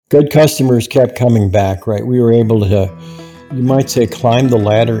good customers kept coming back, right? We were able to, you might say, climb the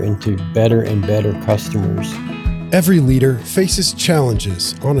ladder into better and better customers. Every leader faces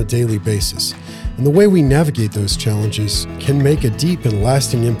challenges on a daily basis, and the way we navigate those challenges can make a deep and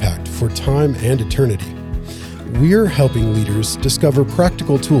lasting impact for time and eternity. We're helping leaders discover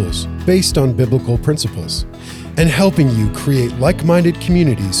practical tools based on biblical principles and helping you create like-minded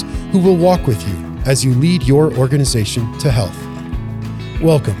communities who will walk with you as you lead your organization to health.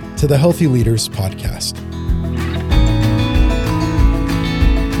 Welcome to the Healthy Leaders Podcast.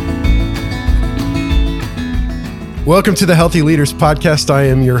 Welcome to the Healthy Leaders Podcast. I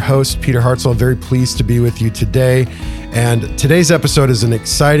am your host, Peter Hartzell. Very pleased to be with you today. And today's episode is an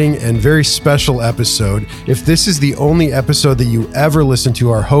exciting and very special episode. If this is the only episode that you ever listen to,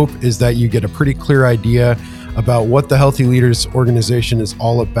 our hope is that you get a pretty clear idea about what the Healthy Leaders organization is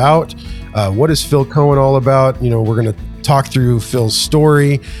all about. What is Phil Cohen all about? We're going to talk through Phil's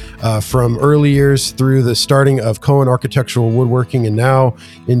story from early years through the starting of Cohen Architectural Woodworking and now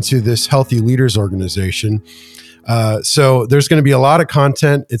into this Healthy Leaders organization. So there's going to be a lot of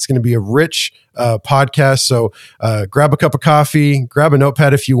content. It's going to be a rich podcast. So grab a cup of coffee, grab a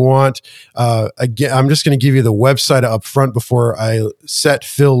notepad if you want. Again, I'm just going to give you the website up front before I set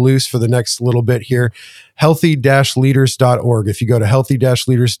Phil loose for the next little bit here. healthy-leaders.org. If you go to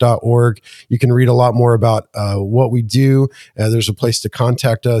healthy-leaders.org, you can read a lot more about what we do. There's a place to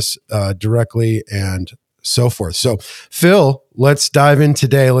contact us directly and so forth. So Phil, let's dive in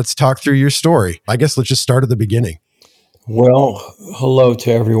today. Let's talk through your story. I guess let's just start at the beginning. Well, hello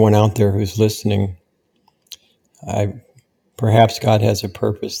to everyone out there who's listening. Perhaps God has a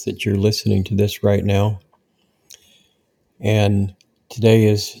purpose that you're listening to this right now. And today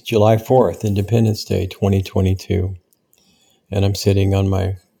is July 4th, Independence Day 2022. And I'm sitting on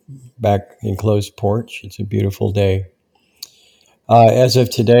my back enclosed porch. It's a beautiful day. As of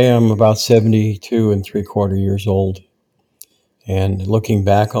today, I'm about 72 and 3/4 years old. And looking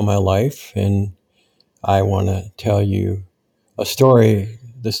back on my life, and I want to tell you a story,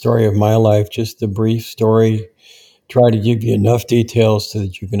 the story of my life, just a brief story, try to give you enough details so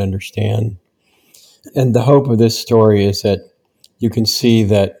that you can understand. And the hope of this story is that you can see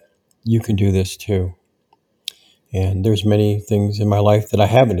that you can do this too. And there's many things in my life that I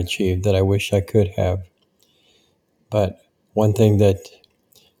haven't achieved that I wish I could have. But one thing that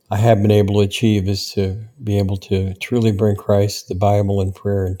I have been able to achieve is to be able to truly bring Christ, the Bible, and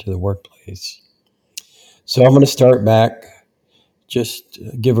prayer into the workplace. So I'm going to start back, just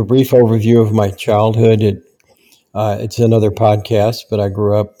give a brief overview of my childhood. It's another podcast, but I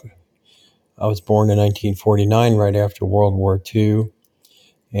was born in 1949, right after World War II,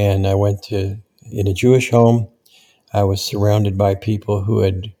 and I went in a Jewish home. I was surrounded by people who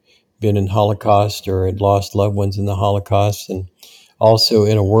had been in Holocaust or had lost loved ones in the Holocaust, and also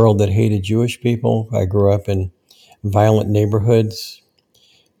in a world that hated Jewish people. I grew up in violent neighborhoods,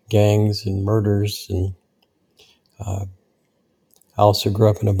 gangs and murders, and I also grew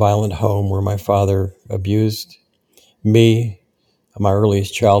up in a violent home where my father abused me. My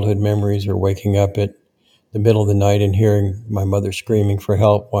earliest childhood memories are waking up at the middle of the night and hearing my mother screaming for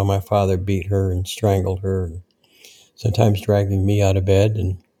help while my father beat her and strangled her, and sometimes dragging me out of bed,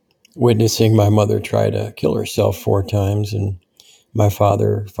 and witnessing my mother try to kill herself 4 times, and my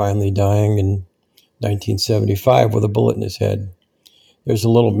father finally dying in 1975 with a bullet in his head. There's a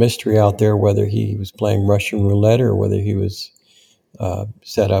little mystery out there whether he was playing Russian roulette or whether he was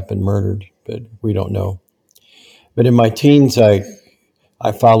set up and murdered, but we don't know. But in my teens, I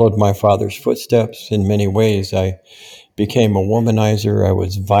followed my father's footsteps in many ways. I became a womanizer. I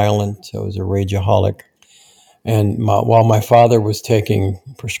was violent. I was a rageaholic. And while my father was taking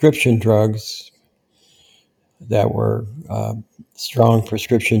prescription drugs that were strong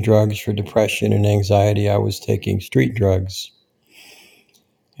prescription drugs for depression and anxiety, I was taking street drugs.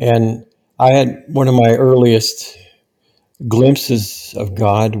 And I had one of my earliest glimpses of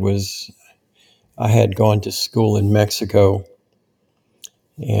God was I had gone to school in Mexico,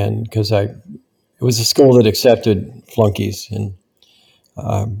 and because it was a school that accepted flunkies, and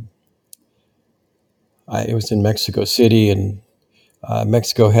it was in Mexico City, and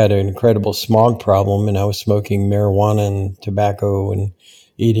Mexico had an incredible smog problem, and I was smoking marijuana and tobacco and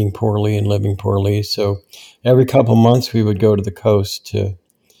eating poorly and living poorly. So every couple of months we would go to the coast to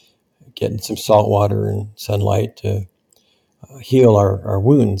get in some salt water and sunlight to heal our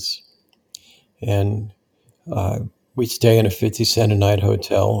wounds. And we'd stay in a 50 cent a night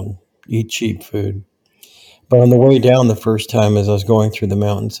hotel and eat cheap food. But on the way down the first time, as I was going through the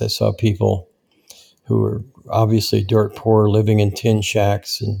mountains, I saw people who were obviously dirt poor, living in tin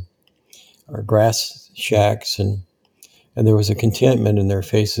shacks or grass shacks. And And there was a contentment in their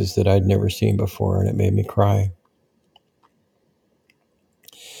faces that I'd never seen before, and it made me cry.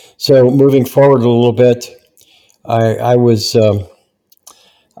 So moving forward a little bit, I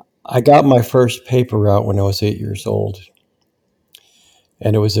got my first paper route when I was 8 years old.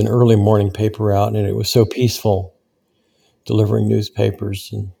 And it was an early morning paper route, and it was so peaceful, delivering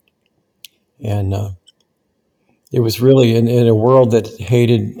newspapers. And it was really in a world that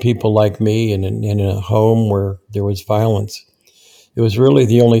hated people like me, and in a home where there was violence. It was really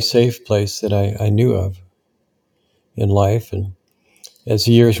the only safe place that I knew of in life. And as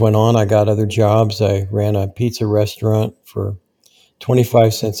the years went on, I got other jobs. I ran a pizza restaurant for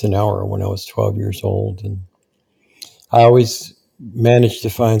 25 cents an hour when I was 12 years old. And I always managed to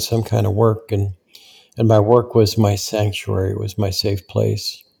find some kind of work, and my work was my sanctuary. It was my safe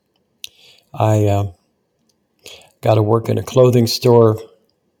place. I got to work in a clothing store,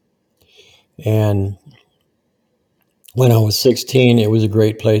 and when I was 16, it was a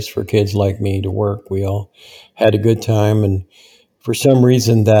great place for kids like me to work. We all had a good time, and for some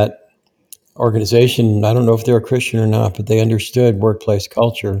reason that organization, I don't know if they're a Christian or not, but they understood workplace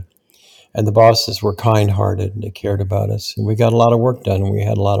culture, and the bosses were kind-hearted, and they cared about us, and we got a lot of work done, and we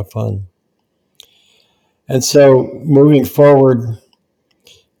had a lot of fun. And so moving forward,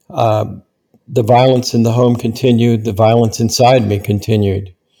 the violence in the home continued. The violence inside me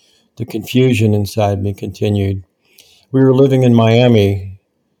continued. The confusion inside me continued. We were living in Miami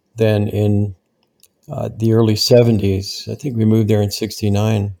then in the early 70s. I think we moved there in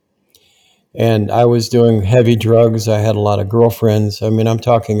 69. And I was doing heavy drugs. I had a lot of girlfriends. I mean, I'm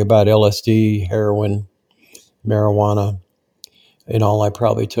talking about LSD, heroin, marijuana. In all, I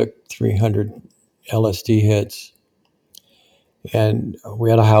probably took 300 LSD hits. And we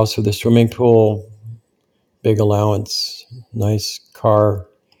had a house with a swimming pool, big allowance, nice car.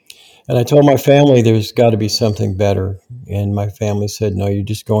 And I told my family there's got to be something better. And my family said, no, you're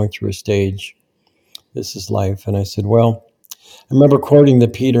just going through a stage. This is life. And I said, well, I remember quoting the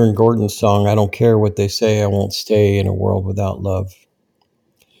Peter and Gordon song, I don't care what they say, I won't stay in a world without love.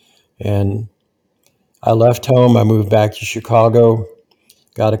 And I left home. I moved back to Chicago,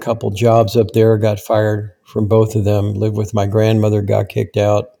 got a couple jobs up there, got fired from both of them, lived with my grandmother, got kicked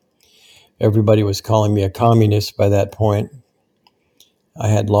out. Everybody was calling me a communist by that point. I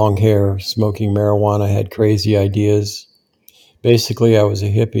had long hair, smoking marijuana, had crazy ideas. Basically, I was a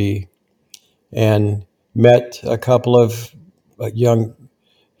hippie, and met a couple of young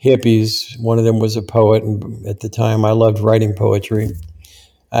hippies. One of them was a poet, and at the time I loved writing poetry.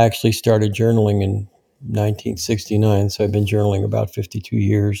 I actually started journaling in 1969, so I've been journaling about 52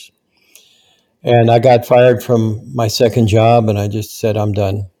 years. And I got fired from my second job, and I just said, I'm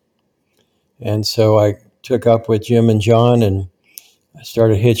done. And so I took up with Jim and John, and I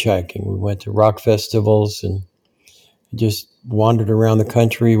started hitchhiking. We went to rock festivals and just wandered around the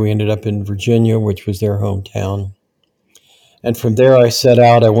country. We ended up in Virginia, which was their hometown. And from there, I set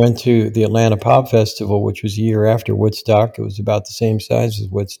out. I went to the Atlanta Pop Festival, which was a year after Woodstock. It was about the same size as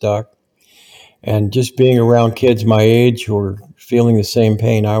Woodstock. And just being around kids my age who were feeling the same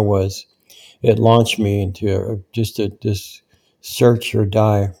pain I was, it launched me into just search or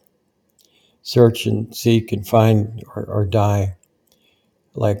die. Search and seek and find or die,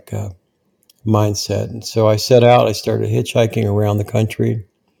 like mindset. And so I set out. I started hitchhiking around the country.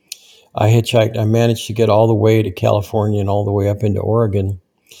 I hitchhiked. I managed to get all the way to California and all the way up into Oregon.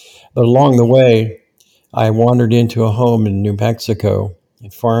 But along the way, I wandered into a home in New Mexico, in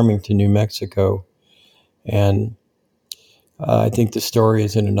Farmington, New Mexico. And I think the story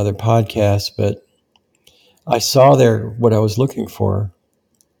is in another podcast, but I saw there what I was looking for.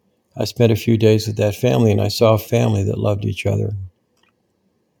 I spent a few days with that family, and I saw a family that loved each other.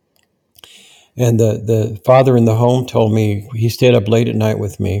 And the father in the home told me, he stayed up late at night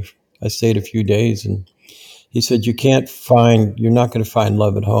with me. I stayed a few days, and he said, you're not going to find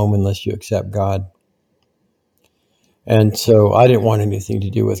love at home unless you accept God. And so I didn't want anything to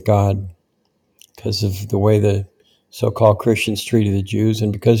do with God because of the way the so-called Christians treated the Jews,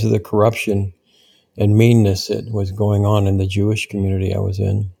 and because of the corruption and meanness that was going on in the Jewish community I was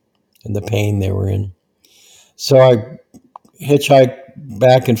in, and the pain they were in. So I hitchhiked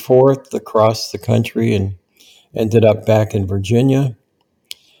back and forth across the country and ended up back in Virginia.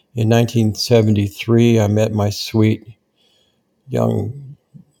 In 1973, I met my sweet young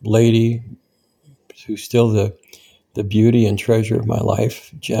lady who's still the beauty and treasure of my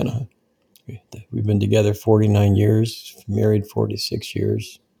life, Jenna. We've been together 49 years, married 46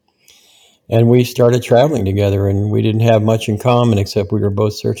 years. And we started traveling together, and we didn't have much in common except we were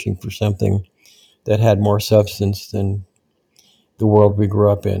both searching for something that had more substance than the world we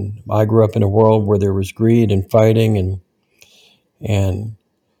grew up in. I grew up in a world where there was greed and fighting and and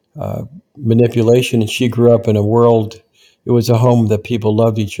manipulation. And she grew up in a world, it was a home that people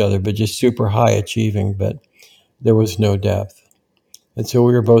loved each other, but just super high achieving, but there was no depth. And so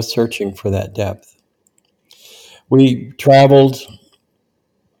we were both searching for that depth. We traveled,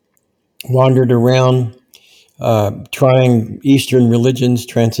 wandered around, trying Eastern religions,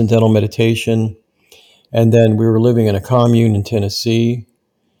 transcendental meditation. And then we were living in a commune in Tennessee.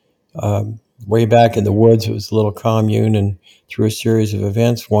 Way back in the woods, it was a little commune, and through a series of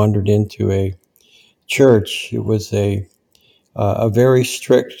events, wandered into a church. It was a very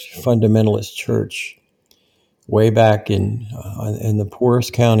strict fundamentalist church, way back in the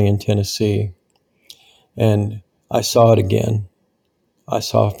poorest county in Tennessee. And I saw it again. I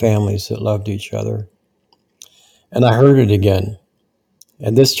saw families that loved each other. And I heard it again.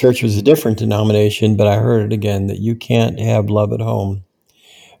 And this church was a different denomination, but I heard it again, that you can't have love at home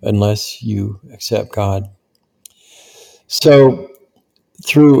unless you accept God. So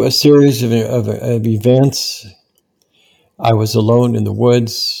through a series of events, I was alone in the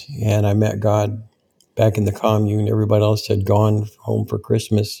woods, and I met God back in the commune. Everybody else had gone home for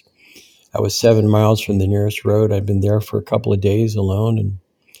Christmas. I was 7 miles from the nearest road. I'd been there for a couple of days alone, and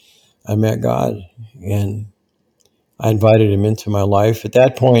I met God, and I invited him into my life. At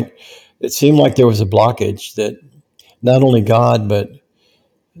that point, it seemed like there was a blockage, that not only God, but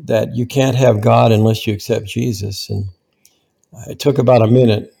that you can't have God unless you accept Jesus. And it took about a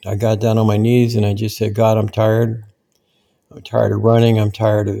minute. I got down on my knees and I just said, God, I'm tired. I'm tired of running. I'm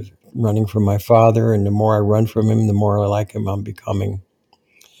tired of running from my Father. And the more I run from him, the more I like him I'm becoming.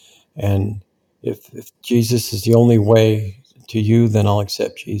 And if Jesus is the only way to you, then I'll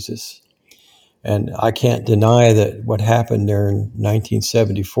accept Jesus. And I can't deny that what happened there in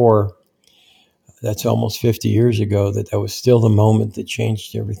 1974, that's almost 50 years ago, that was still the moment that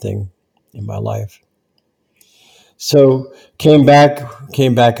changed everything in my life. So came back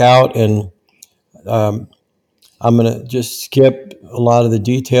out, and I'm going to just skip a lot of the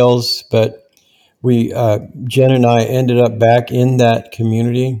details, but Jen and I ended up back in that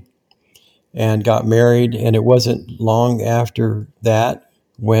community and got married. And it wasn't long after that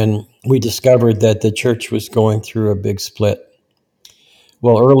when we discovered that the church was going through a big split.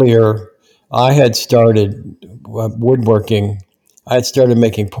 Well, earlier, I had started woodworking. I had started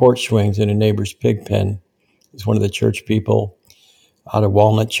making porch swings in a neighbor's pig pen. It was one of the church people out of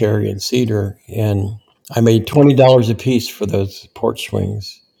walnut, cherry, and cedar. And I made $20 a piece for those porch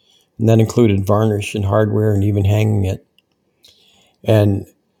swings. And that included varnish and hardware and even hanging it. And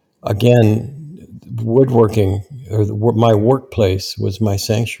again, woodworking, or my workplace, was my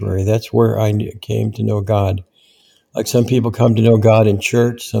sanctuary. That's where I came to know God. Like some people come to know God in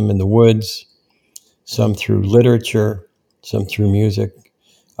church, some in the woods, some through literature, some through music.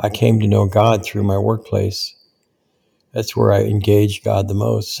 I came to know God through my workplace. That's where I engaged God the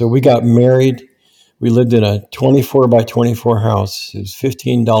most. So we got married. We lived in a 24 by 24 house. It was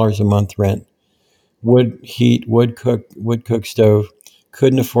 $15 a month rent. Wood heat, wood cook stove.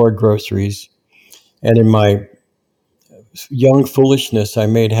 Couldn't afford groceries. And in my young foolishness, I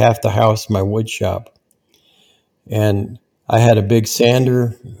made half the house my wood shop. And I had a big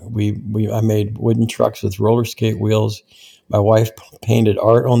sander. I made wooden trucks with roller skate wheels. My wife painted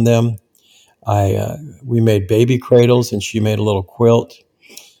art on them. We made baby cradles, and she made a little quilt.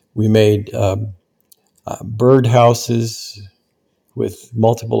 We made bird houses with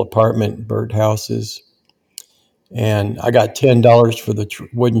multiple apartment bird houses. And I got $10 for the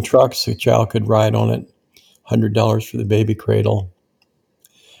wooden trucks so a child could ride on it, $100 for the baby cradle.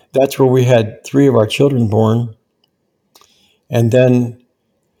 That's where we had 3 of our children born. And then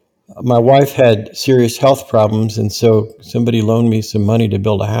my wife had serious health problems, and so somebody loaned me some money to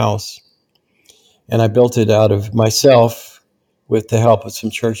build a house. And I built it out of myself with the help of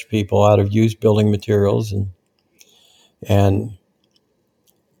some church people, out of used building materials. And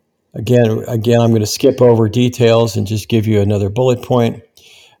again, I'm going to skip over details and just give you another bullet point.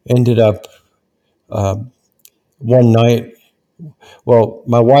 Ended up one night, well,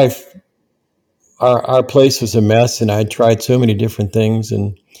 my wife, our place was a mess, and I tried so many different things.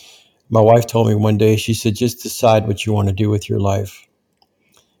 And my wife told me one day, she said, just decide what you want to do with your life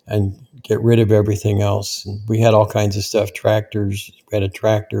and get rid of everything else. And we had all kinds of stuff, tractors. We had a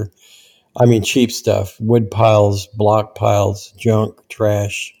tractor. I mean, cheap stuff, wood piles, block piles, junk,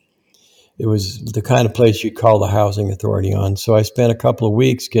 trash. It was the kind of place you'd call the housing authority on. So I spent a couple of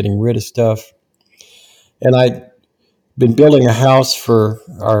weeks getting rid of stuff. And I'd been building a house for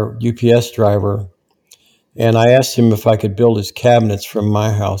our UPS driver. And I asked him if I could build his cabinets from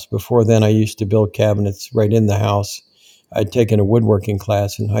my house. Before then, I used to build cabinets right in the house. I'd taken a woodworking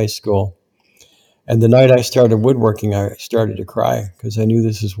class in high school. And the night I started woodworking, I started to cry because I knew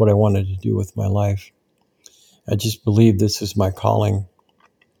this is what I wanted to do with my life. I just believed this is my calling.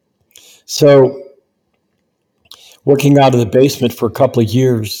 So working out of the basement for a couple of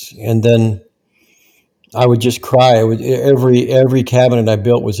years, and then I would just cry. Every cabinet I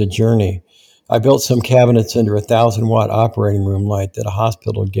built was a journey. I built some cabinets under 1,000-watt operating room light that a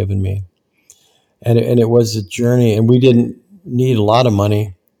hospital had given me. And it was a journey, and we didn't need a lot of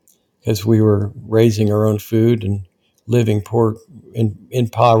money because we were raising our own food and living poor in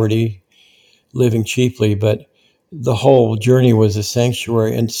poverty, living cheaply. But the whole journey was a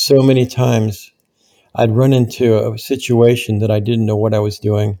sanctuary. And so many times I'd run into a situation that I didn't know what I was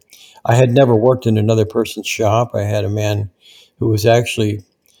doing. I had never worked in another person's shop. I had a man who was actually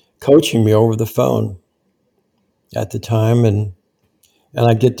coaching me over the phone at the time. And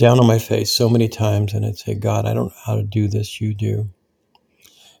I'd get down on my face so many times and I'd say, God, I don't know how to do this. You do.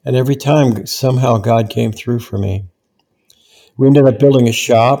 And every time, somehow, God came through for me. We ended up building a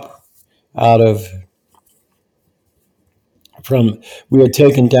shop we had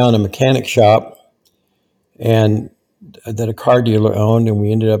taken down a mechanic shop and that a car dealer owned, and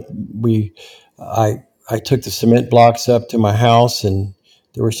we ended up, I took the cement blocks up to my house, and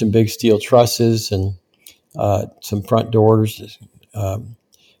there were some big steel trusses and some front doors, an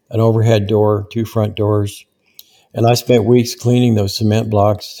overhead door, 2 front doors. And I spent weeks cleaning those cement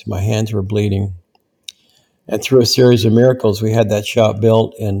blocks. My hands were bleeding. And through a series of miracles, we had that shop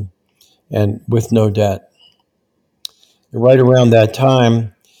built and with no debt. And right around that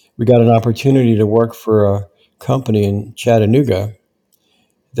time, we got an opportunity to work for a company in Chattanooga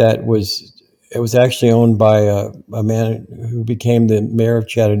it was actually owned by a man who became the mayor of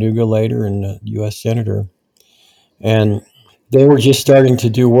Chattanooga later and a U.S. senator. And they were just starting to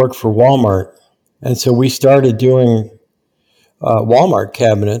do work for Walmart. And so we started doing Walmart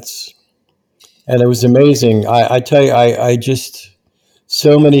cabinets. And it was amazing. I tell you, I just,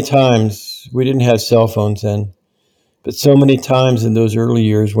 so many times, we didn't have cell phones then, but so many times in those early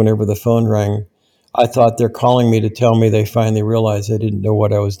years, whenever the phone rang, I thought they're calling me to tell me they finally realized I didn't know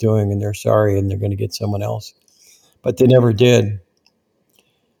what I was doing and they're sorry and they're going to get someone else. But they never did.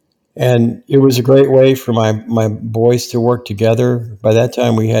 And it was a great way for my boys to work together. By that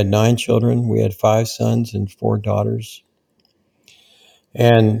time, we had 9 children. We had 5 sons and 4 daughters.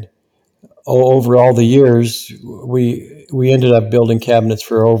 And over all the years, we ended up building cabinets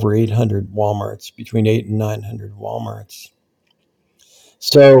for over 800 Walmarts, between 800 and 900 Walmarts.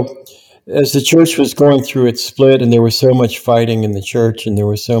 So as the church was going through its split, and there was so much fighting in the church, and there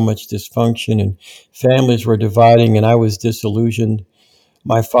was so much dysfunction, and families were dividing, and I was disillusioned.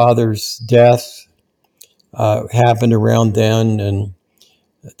 My father's death happened around then, and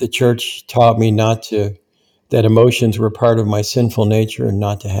the church taught me that emotions were part of my sinful nature and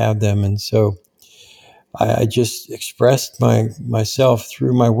not to have them. And so I just expressed myself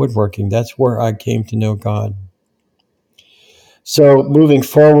through my woodworking. That's where I came to know God. So moving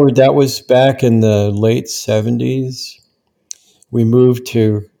forward, that was back in the late 70s. We moved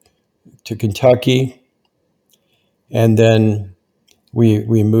to Kentucky, and then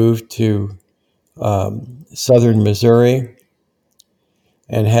we moved to southern Missouri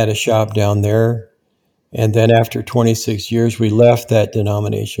and had a shop down there. And then after 26 years, we left that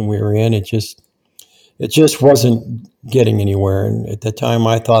denomination we were in. It just wasn't getting anywhere. And at the time,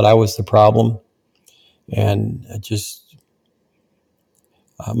 I thought I was the problem. And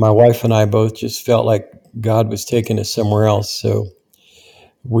my wife and I both just felt like God was taking us somewhere else. So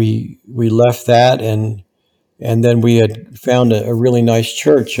we left that, and then we had found a really nice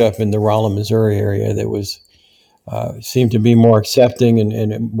church up in the Rolla, Missouri area that was seemed to be more accepting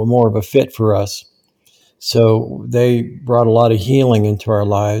and more of a fit for us. So they brought a lot of healing into our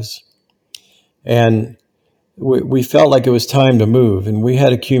lives. And we felt like it was time to move. And we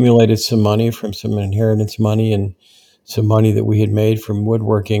had accumulated some money from some inheritance money and some money that we had made from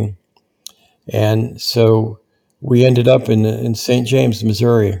woodworking. And so we ended up in St. James,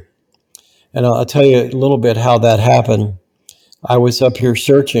 Missouri. And I'll tell you a little bit how that happened. I was up here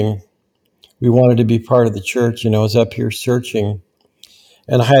searching. We wanted to be part of the church, and I was up here searching.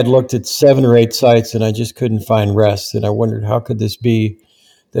 And I had looked at 7 or 8 sites, and I just couldn't find rest. And I wondered, how could this be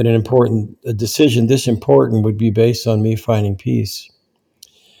that a decision this important would be based on me finding peace?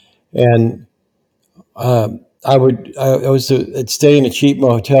 And I was I'd stay in a cheap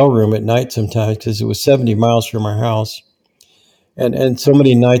motel room at night sometimes because it was 70 miles from our house. And so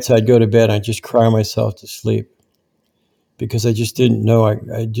many nights I'd go to bed, I'd just cry myself to sleep because I just didn't know.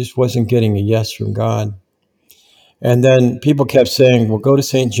 I just wasn't getting a yes from God. And then people kept saying, well, go to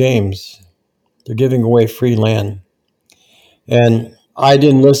St. James. They're giving away free land. And I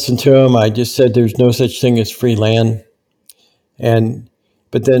didn't listen to him. I just said there's no such thing as free land.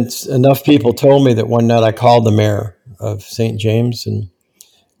 But then enough people told me that one night I called the mayor of St. James and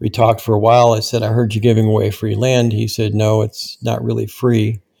we talked for a while. I said, I heard you giving away free land. He said, no, it's not really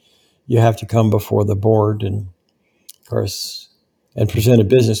free. You have to come before the board and, of course, and present a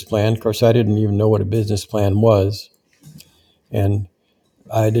business plan. Of course, I didn't even know what a business plan was. And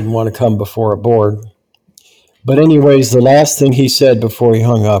I didn't want to come before a board. But anyways, the last thing he said before he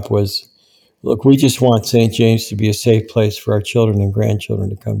hung up was, look, we just want St. James to be a safe place for our children and grandchildren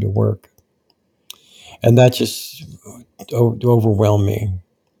to come to work. And that just overwhelmed me.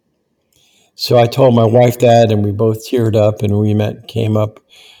 So I told my wife that, and we both teared up, and we came up.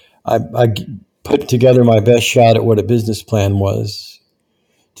 I put together my best shot at what a business plan was.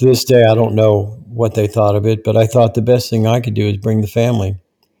 To this day, I don't know what they thought of it, but I thought the best thing I could do is bring the family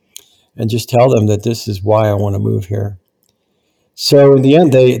and just tell them that this is why I want to move here. So in the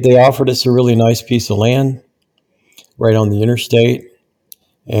end, they offered us a really nice piece of land right on the interstate,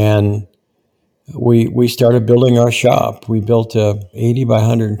 and we started building our shop. We built a 80 by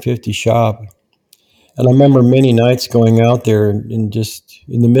 150 shop. And I remember many nights going out there and just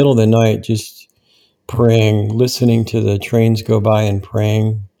in the middle of the night, just praying, listening to the trains go by and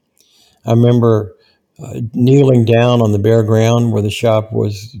praying. I remember kneeling down on the bare ground where the shop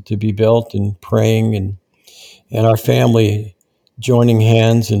was to be built and praying, and our family joining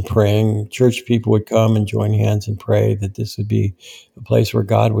hands and praying. Church people would come and join hands and pray that this would be a place where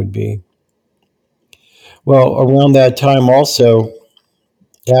God would be. Well, around that time also,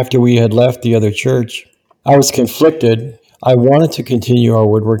 after we had left the other church, I was conflicted. I wanted to continue our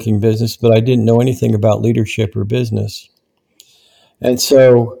woodworking business, but I didn't know anything about leadership or business. And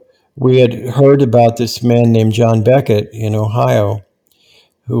so we had heard about this man named John Beckett in Ohio,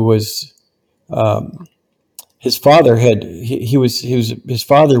 who was his father his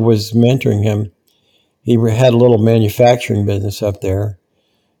father was mentoring him. He had a little manufacturing business up there,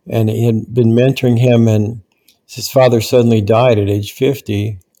 and he had been mentoring him, and his father suddenly died at age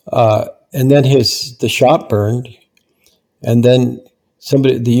 50. And then the shop burned, and then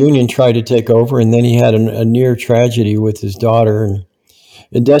the union tried to take over, and then he had a near tragedy with his daughter, and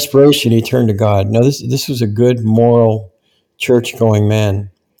in desperation, he turned to God. Now, this was a good, moral, church-going man,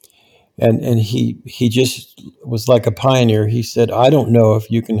 and he just was like a pioneer. He said, I don't know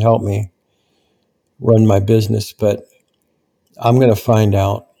if you can help me run my business, but I'm going to find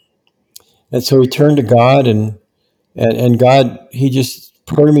out. And so he turned to God, and God, he just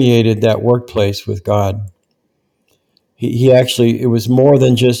permeated that workplace with God. He actually, it was more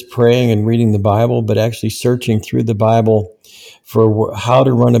than just praying and reading the Bible, but actually searching through the Bible for how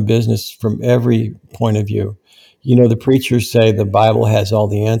to run a business from every point of view. The preachers say the Bible has all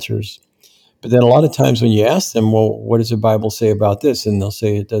the answers. But then a lot of times when you ask them, well, what does the Bible say about this? And they'll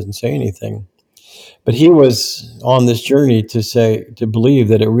say it doesn't say anything. But he was on this journey to believe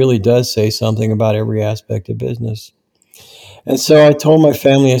that it really does say something about every aspect of business. And so I told my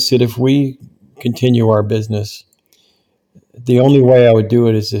family, I said, if we continue our business, the only way I would do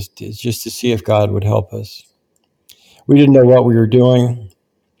it is just to see if God would help us. We didn't know what we were doing,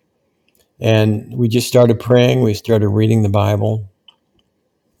 and we just started praying. We started reading the Bible.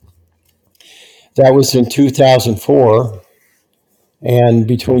 That was in 2004, and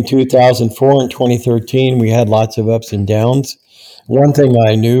between 2004 and 2013, we had lots of ups and downs. One thing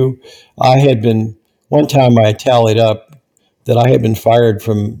I knew, one time I tallied up that I had been fired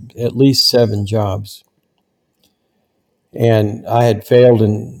from at least 7 jobs. And I had failed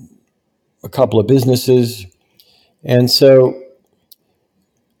in a couple of businesses. And so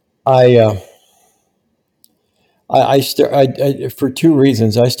for 2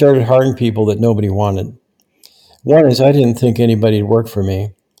 reasons, I started hiring people that nobody wanted. One is I didn't think anybody would work for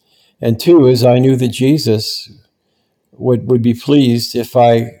me. And 2 is I knew that Jesus would be pleased if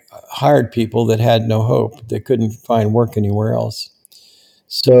I hired people that had no hope, that couldn't find work anywhere else.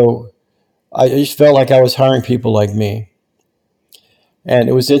 So I just felt like I was hiring people like me. And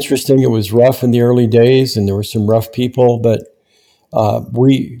it was interesting. It was rough in the early days, and there were some rough people, but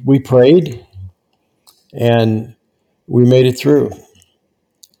we prayed, and we made it through.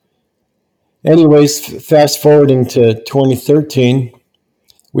 Anyways, fast forwarding to 2013,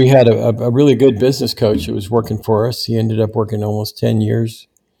 we had a really good business coach who was working for us. He ended up working almost 10 years.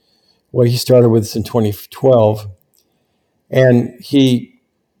 Well, he started with us in 2012, and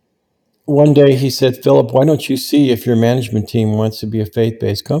one day he said, Philip, why don't you see if your management team wants to be a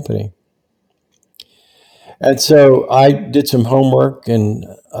faith-based company? And so I did some homework, and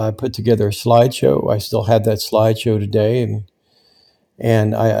I put together a slideshow. I still have that slideshow today.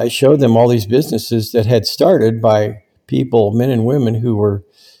 And I showed them all these businesses that had started by people, men and women, who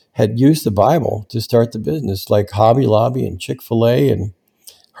had used the Bible to start the business, like Hobby Lobby and Chick-fil-A and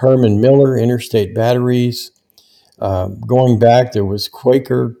Herman Miller, Interstate Batteries. Going back, there was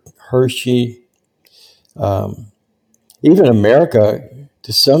Quaker, Hershey. Even America,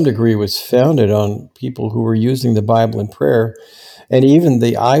 to some degree, was founded on people who were using the Bible in prayer. And even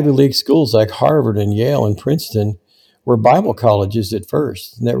the Ivy League schools like Harvard and Yale and Princeton were Bible colleges at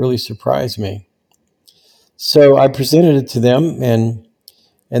first. And that really surprised me. So I presented it to them,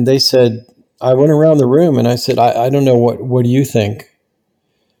 and they said, I went around the room and I said, I don't know, what do you think?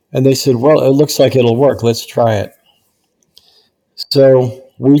 And they said, well, it looks like it'll work. Let's try it. So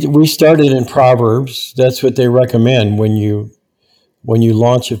we started in Proverbs. That's what they recommend when you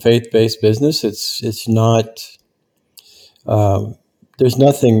launch a faith-based business. It's not, there's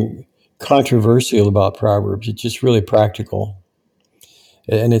nothing controversial about Proverbs. It's just really practical,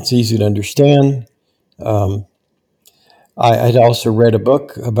 and it's easy to understand. I'd also read a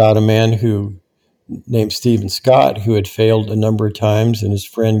book about a man named Stephen Scott, who had failed a number of times, and his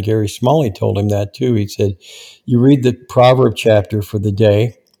friend Gary Smalley told him that too. He said, you read the Proverb chapter for the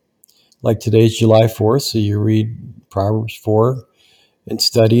day, like today's July 4th, so you read Proverbs 4 and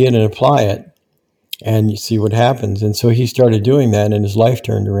study it and apply it, and you see what happens. And so he started doing that, and his life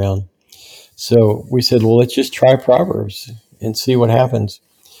turned around. So we said, well, let's just try Proverbs and see what happens.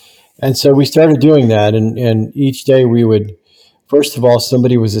 And so we started doing that, and each day we would, first of all,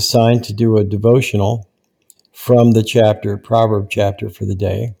 somebody was assigned to do a devotional from the Proverb chapter for the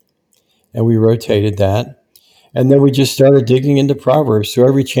day, and we rotated that. And then we just started digging into Proverbs. So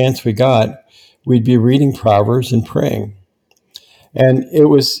every chance we got, we'd be reading Proverbs and praying. And it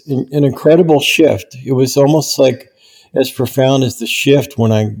was an incredible shift. It was almost like as profound as the shift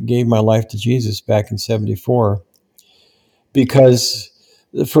when I gave my life to Jesus back in 1974, because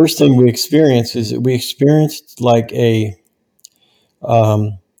the first thing we experienced is that we experienced like it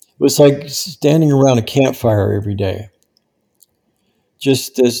was like standing around a campfire every day.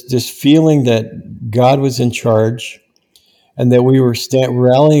 Just this feeling that God was in charge, and that we were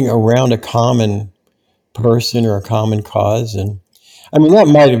rallying around a common person or a common cause. And I mean, that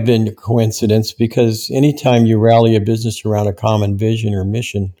might have been a coincidence, because anytime you rally a business around a common vision or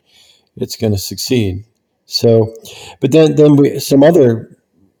mission, it's going to succeed. So, but then some other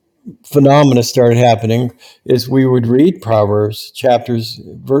phenomena started happening. Is we would read Proverbs,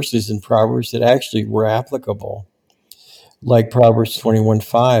 verses in Proverbs that actually were applicable, like Proverbs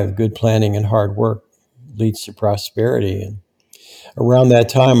 21:5, good planning and hard work leads to prosperity. And around that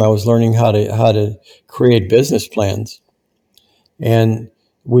time, I was learning how to create business plans. And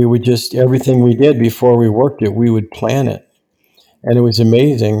we would just, everything we did before we worked it, we would plan it. And it was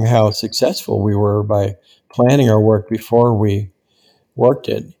amazing how successful we were by planning our work before we worked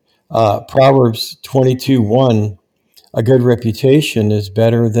it. Proverbs 22:1, a good reputation is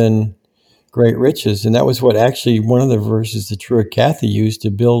better than great riches. And that was what actually one of the verses that Truett Cathy used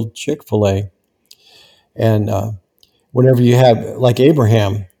to build Chick-fil-A. And whenever you have, like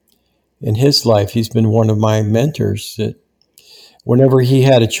Abraham in his life, he's been one of my mentors, that whenever he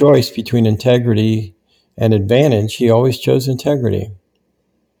had a choice between integrity and advantage, he always chose integrity.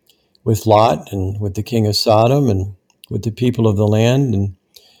 With Lot and with the king of Sodom and with the people of the land.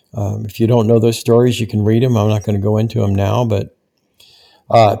 And if you don't know those stories, you can read them. I'm not going to go into them now, but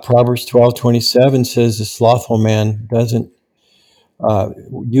Proverbs 12:27 says the slothful man doesn't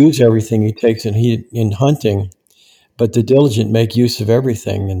use everything he takes in hunting, but the diligent make use of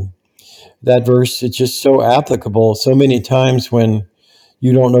everything. And that verse, it's just so applicable. So many times when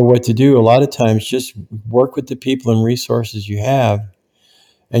you don't know what to do, a lot of times just work with the people and resources you have,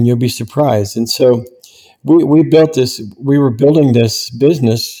 and you'll be surprised. And so we were building this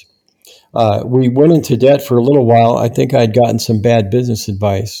business. We went into debt for a little while. I think I'd gotten some bad business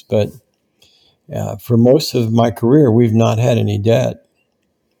advice, but for most of my career, we've not had any debt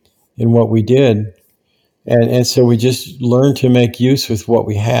in what we did. And so we just learned to make use with what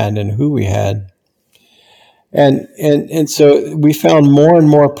we had and who we had. And so we found more and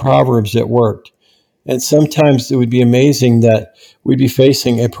more Proverbs that worked. And sometimes it would be amazing that we'd be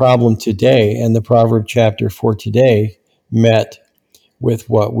facing a problem today, and the Proverb chapter for today met with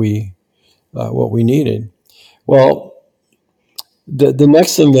what we needed. Well, the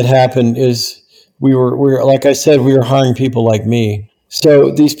next thing that happened is we were like I said, we were hiring people like me.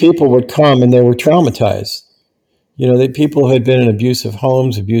 So these people would come and they were traumatized. People who had been in abusive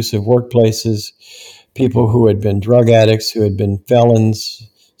homes, abusive workplaces, people who had been drug addicts, who had been felons.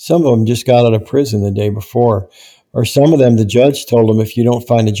 Some of them just got out of prison the day before. Or some of them, the judge told them, if you don't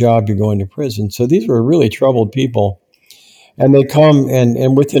find a job, you're going to prison. So these were really troubled people. And they'd come,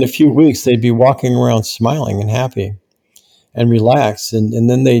 and within a few weeks, they'd be walking around smiling and happy. and relax. And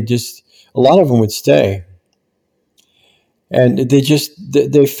then a lot of them would stay. And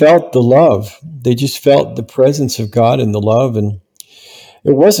they felt the love. They just felt the presence of God and the love. And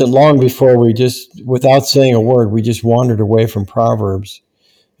it wasn't long before without saying a word, we just wandered away from Proverbs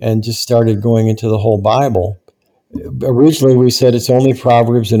and just started going into the whole Bible. Originally, we said it's only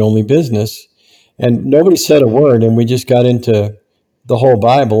Proverbs and only business. And nobody said a word, and we just got into the whole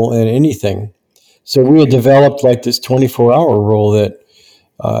Bible and anything. So we had developed like this 24-hour rule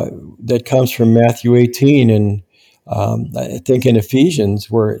that comes from Matthew 18, and I think in Ephesians,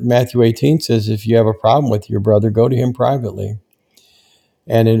 where Matthew 18 says, if you have a problem with your brother, go to him privately.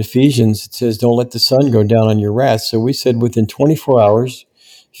 And in Ephesians, it says, don't let the sun go down on your wrath. So we said within 24 hours,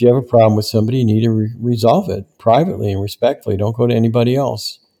 if you have a problem with somebody, you need to resolve it privately and respectfully. Don't go to anybody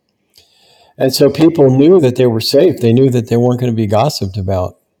else. And so people knew that they were safe. They knew that they weren't going to be gossiped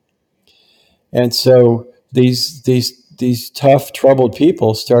about. And so these tough, troubled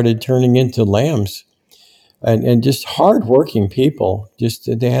people started turning into lambs, and just hardworking people.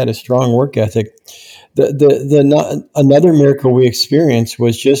 They had a strong work ethic. Another miracle we experienced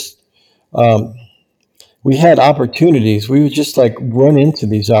was just we had opportunities. We would just like run into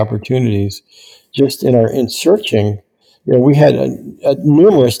these opportunities, just in searching. We had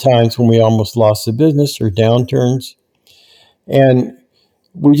numerous times when we almost lost the business or downturns, and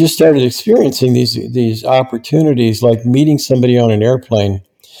we just started experiencing these opportunities, like meeting somebody on an airplane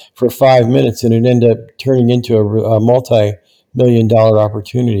for 5 minutes, and it ended up turning into a multi-million-dollar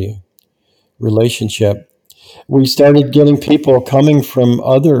opportunity relationship. We started getting people coming from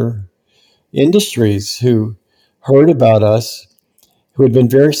other industries who heard about us, who had been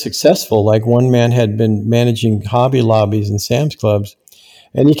very successful. Like one man had been managing Hobby Lobbies and Sam's Clubs,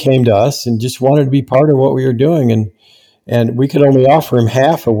 and he came to us and just wanted to be part of what we were doing. And we could only offer him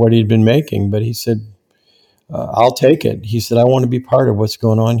half of what he'd been making, but he said, I'll take it. He said, I want to be part of what's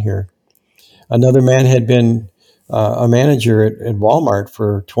going on here. Another man had been a manager at Walmart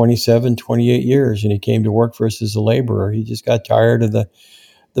for 27, 28 years, and he came to work for us as a laborer. He just got tired of the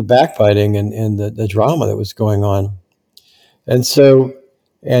backbiting and the drama that was going on. And so,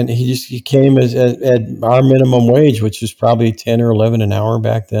 and he came at our minimum wage, which was probably 10 or 11 an hour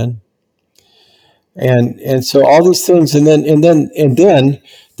back then. And so all these things, and then the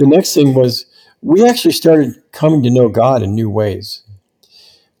next thing was we actually started coming to know God in new ways.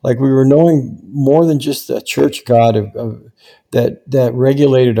 Like we were knowing more than just a church God that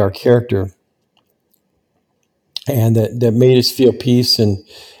regulated our character and that made us feel peace and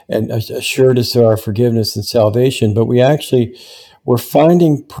assured us of our forgiveness and salvation. But we actually were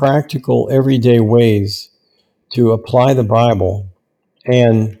finding practical, everyday ways to apply the Bible.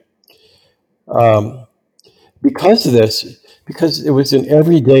 And because of this, because it was an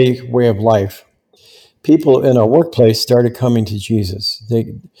everyday way of life, people in our workplace started coming to Jesus.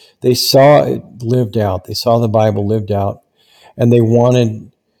 They saw it lived out. They saw the Bible lived out, and they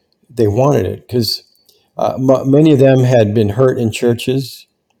wanted it because many of them had been hurt in churches.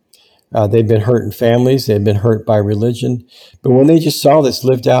 They'd been hurt in families. They'd been hurt by religion. But when they just saw this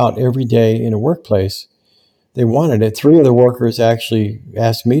lived out every day in a workplace, they wanted it. 3 of the workers actually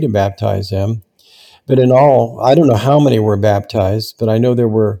asked me to baptize them. But in all, I don't know how many were baptized, but I know there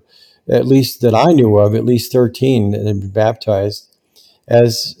were, at least that I knew of, at least 13 that had been baptized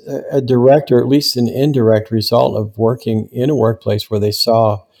as a direct or at least an indirect result of working in a workplace where they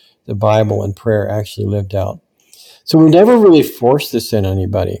saw the Bible and prayer actually lived out. So we never really forced this in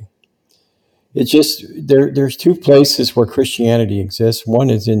anybody. It's just there's 2 places where Christianity exists. One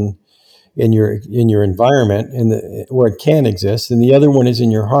is in your environment, where it can exist, and the other one is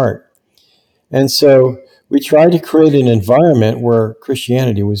in your heart. And so we tried to create an environment where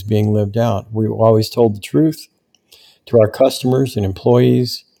Christianity was being lived out. We always told the truth to our customers and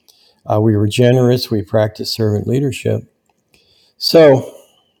employees. We were generous. We practiced servant leadership. So,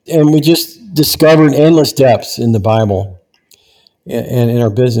 and we just discovered endless depths in the Bible and in our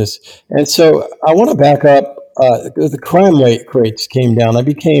business. And so I want to back up. The crime rates came down. I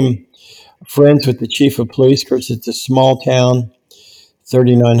became friends with the chief of police. Of course, it's a small town,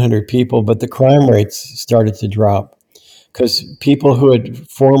 3,900 people, but the crime rates started to drop because people who had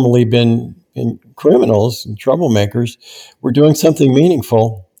formerly been criminals and troublemakers were doing something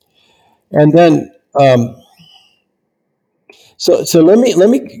meaningful. And then, so let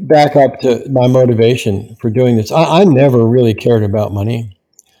me back up to my motivation for doing this. I never really cared about money.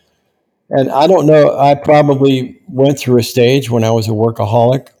 And I don't know, I probably went through a stage when I was a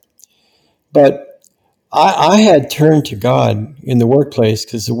workaholic, but I had turned to God in the workplace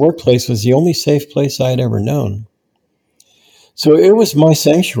because the workplace was the only safe place I had ever known. So it was my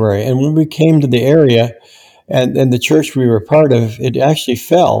sanctuary. And when we came to the area And the church we were part of, it actually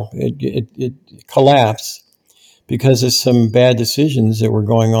fell. It collapsed because of some bad decisions that were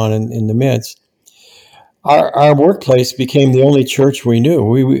going on in the midst. Our workplace became the only church we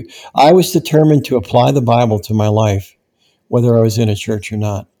knew. I was determined to apply the Bible to my life, whether I was in a church or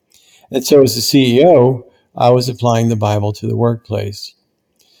not. And so as the CEO, I was applying the Bible to the workplace.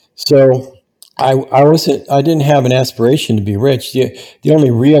 So I didn't have an aspiration to be rich. The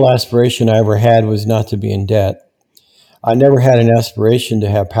only real aspiration I ever had was not to be in debt. I never had an aspiration to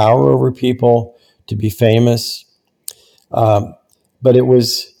have power over people, to be famous. But I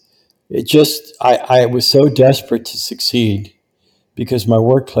was so desperate to succeed because my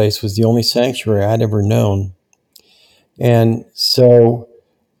workplace was the only sanctuary I'd ever known. And so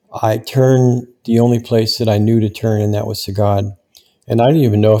I turned the only place that I knew to turn, and that was to God. And I didn't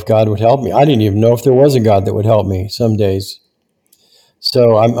even know if God would help me. I didn't even know if there was a God that would help me some days.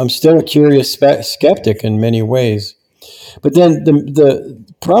 So I'm still a curious skeptic in many ways. But then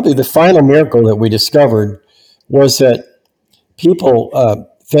probably the final miracle that we discovered was that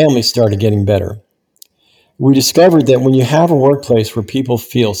families started getting better. We discovered that when you have a workplace where people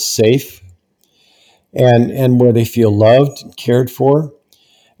feel safe and where they feel loved and cared for,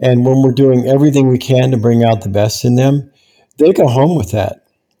 and when we're doing everything we can to bring out the best in them, they go home with that.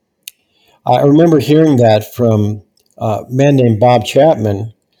 I remember hearing that from a man named Bob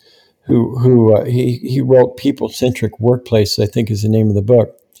Chapman, who wrote People-Centric Workplace, I think is the name of the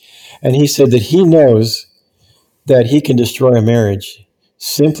book. And he said that he knows that he can destroy a marriage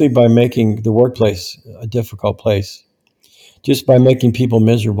simply by making the workplace a difficult place, just by making people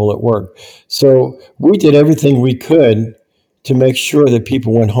miserable at work. So we did everything we could to make sure that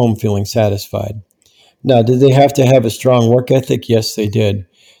people went home feeling satisfied. Now, did they have to have a strong work ethic? Yes, they did.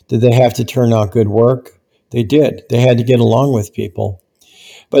 Did they have to turn out good work? They did. They had to get along with people.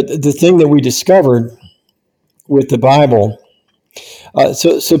 But the thing that we discovered with the Bible,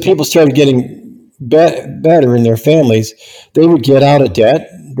 so people started getting better in their families. They would get out of debt.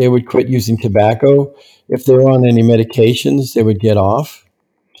 They would quit using tobacco. If they were on any medications, they would get off.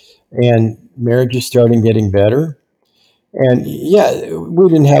 And marriages started getting better. And yeah, we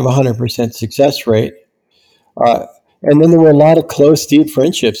didn't have a 100% success rate. And then there were a lot of close, deep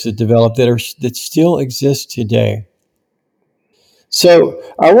friendships that developed that still exist today. So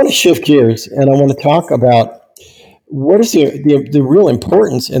I want to shift gears, and I want to talk about what is the real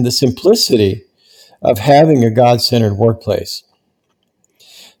importance and the simplicity of having a God-centered workplace.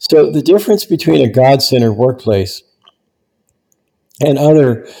 So the difference between a God-centered workplace and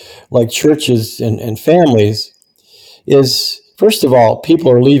other like churches and families is, first of all, people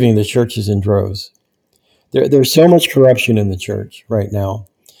are leaving the churches in droves. There's so much corruption in the church right now,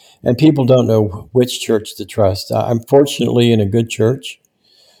 and people don't know which church to trust. I'm fortunately in a good church.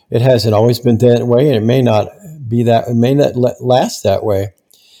 It hasn't always been that way, and it may not last that way.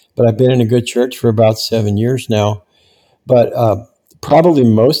 But I've been in a good church for about 7 years now. But probably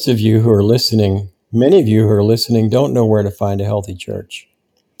most of you who are listening, many of you who are listening, don't know where to find a healthy church.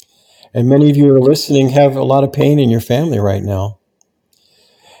 And many of you who are listening have a lot of pain in your family right now.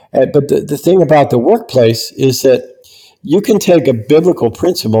 But the thing about the workplace is that you can take a biblical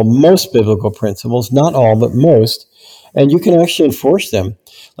principle, most biblical principles, not all, but most, and you can actually enforce them.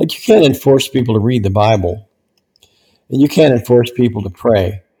 Like, you can't enforce people to read the Bible, and you can't enforce people to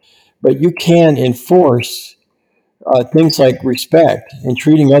pray, but you can enforce things like respect and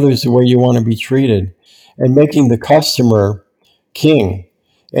treating others the way you want to be treated, and making the customer king,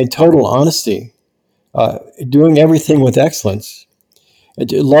 and total honesty, doing everything with excellence,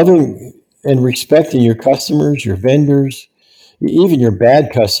 loving and respecting your customers, your vendors, even your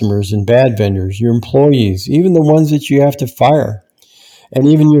bad customers and bad vendors, your employees, even the ones that you have to fire, and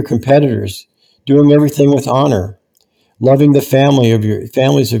even your competitors, doing everything with honor, loving the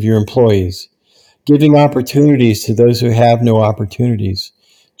families of your employees, giving opportunities to those who have no opportunities,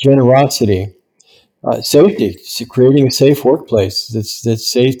 generosity, safety, creating a safe workplace that's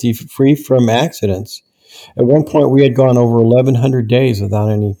safety free from accidents. At one point, we had gone over 1,100 days without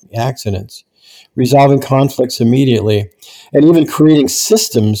any accidents, resolving conflicts immediately, and even creating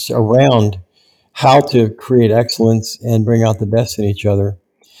systems around how to create excellence and bring out the best in each other,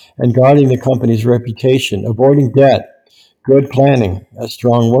 and guarding the company's reputation, avoiding debt, good planning, a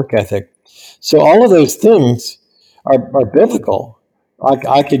strong work ethic. So all of those things are biblical.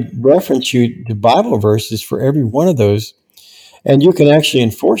 I could reference you to Bible verses for every one of those, and you can actually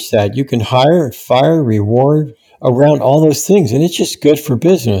enforce that. You can hire, fire, reward around all those things, and it's just good for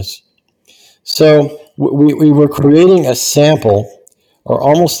business. So we were creating a sample, or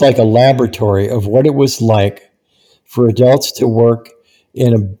almost like a laboratory, of what it was like for adults to work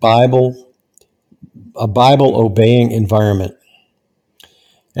in a Bible a Bible obeying environment.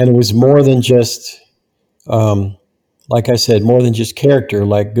 And it was more than just, like I said, more than just character,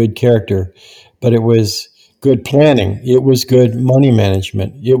 like good character, but it was good planning. It was good money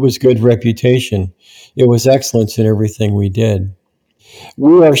management. It was good reputation. It was excellence in everything we did.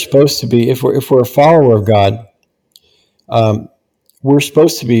 We are supposed to be, if we're a follower of God, we're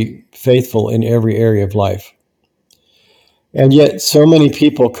supposed to be faithful in every area of life. And yet so many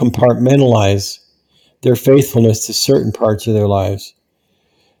people compartmentalize their faithfulness to certain parts of their lives.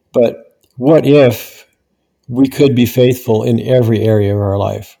 But what if we could be faithful in every area of our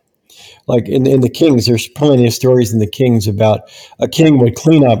life? Like in the Kings, there's plenty of stories in the Kings about a king would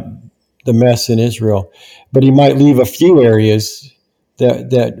clean up the mess in Israel, but he might leave a few areas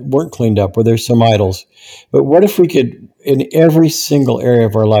that weren't cleaned up where there's some idols. But what if we could, in every single area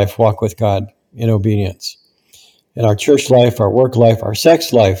of our life, walk with God in obedience? In our church life, our work life, our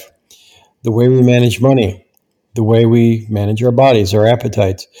sex life, the way we manage money, the way we manage our bodies, our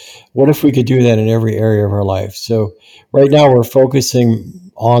appetites. What if we could do that in every area of our life? So right now we're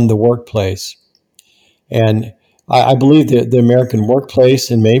focusing on the workplace. And I believe that the American workplace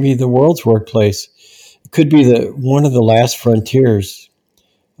and maybe the world's workplace could be one of the last frontiers,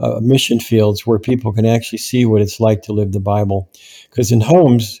 mission fields where people can actually see what it's like to live the Bible. Because in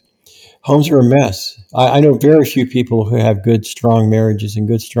homes are a mess. I know very few people who have good, strong marriages and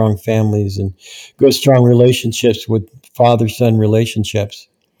good, strong families and good, strong relationships with father-son relationships.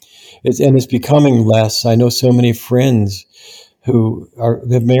 It's becoming less. I know so many friends who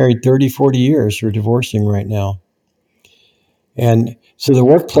have married 30, 40 years who are divorcing right now. And so the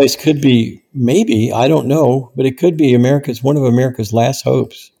workplace could be, maybe, I don't know, but it could be one of America's last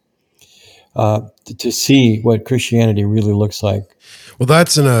hopes to see what Christianity really looks like. Well,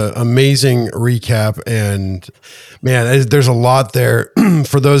 that's an amazing recap. And man, there's a lot there.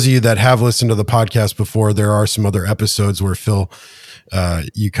 For those of you that have listened to the podcast before, there are some other episodes where Phil,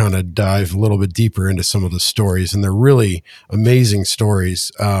 you kind of dive a little bit deeper into some of the stories, and they're really amazing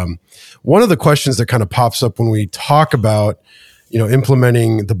stories. One of the questions that kind of pops up when we talk about,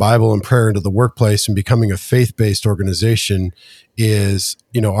 implementing the Bible and prayer into the workplace and becoming a faith-based organization is,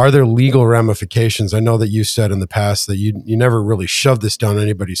 are there legal ramifications? I know that you said in the past that you never really shoved this down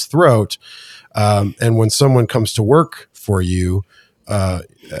anybody's throat. And when someone comes to work for you,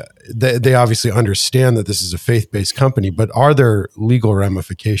 they obviously understand that this is a faith-based company, but are there legal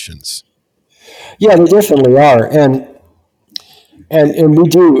ramifications? Yeah, there definitely are. And we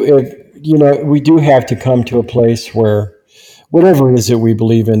do, we do have to come to a place where whatever it is that we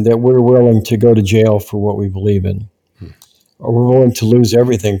believe in, that we're willing to go to jail for what we believe in, or we're willing to lose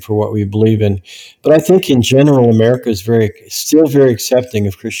everything for what we believe in. But I think in general, America is still very accepting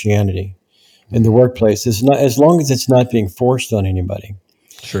of Christianity in the workplace. It's not, as long as it's not being forced on anybody.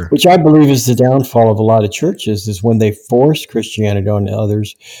 Sure. Which I believe is the downfall of a lot of churches, is when they force Christianity on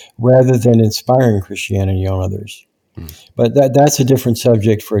others rather than inspiring Christianity on others. But that's a different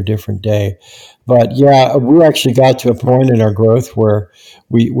subject for a different day. But yeah, we actually got to a point in our growth where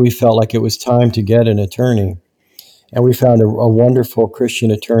we felt like it was time to get an attorney. And we found a wonderful Christian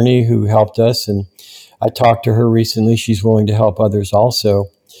attorney who helped us. And I talked to her recently. She's willing to help others also.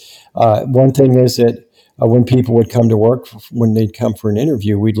 One thing is that when people would come to work, when they'd come for an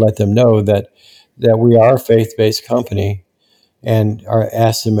interview, we'd let them know that we are a faith-based company, and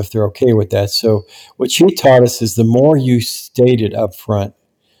ask them if they're okay with that. So what she taught us is the more you state it up front,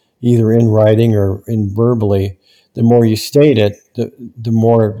 either in writing or in verbally, the more you state it, the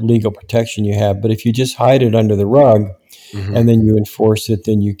more legal protection you have. But if you just hide it under the rug and then you enforce it,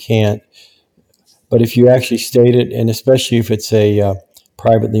 then you can't. But if you actually state it, and especially if it's a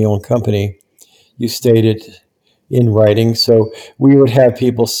privately owned company, you state it in writing. So we would have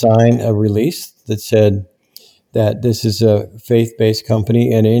people sign a release that said that this is a faith-based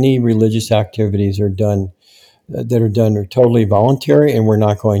company, and any religious activities are totally voluntary, and we're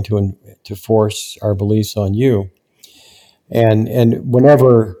not going to force our beliefs on you. And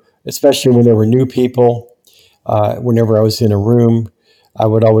whenever, especially when there were new people, whenever I was in a room, I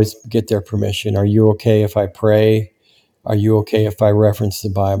would always get their permission. Are you okay if I pray? Are you okay if I reference the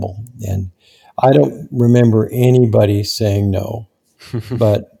Bible? And I don't remember anybody saying no,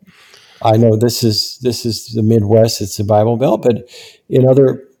 but I know this is the Midwest. It's the Bible Belt, but in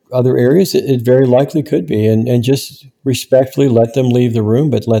other areas, it very likely could be. And just respectfully let them leave the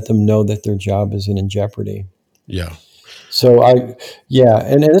room, but let them know that their job isn't in jeopardy. Yeah. So and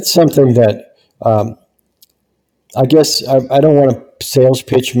it's something that I guess I don't want to sales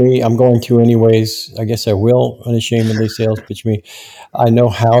pitch me. I'm going to anyways. I guess I will unashamedly sales pitch me. I know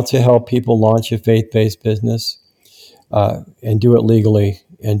how to help people launch a faith-based business and do it legally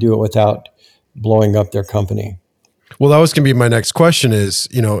and do it without blowing up their company. Well, that was going to be my next question is,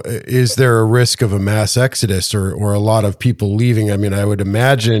 is there a risk of a mass exodus or a lot of people leaving? I mean, I would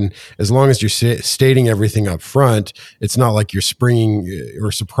imagine as long as you're stating everything up front, it's not like you're springing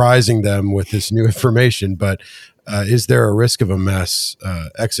or surprising them with this new information, but is there a risk of a mass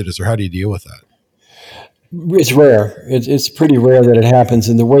exodus, or how do you deal with that? It's rare. It's pretty rare that it happens.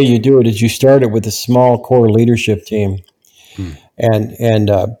 And the way you do it is you start it with a small core leadership team.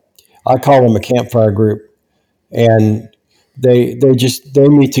 And I call them a campfire group. And they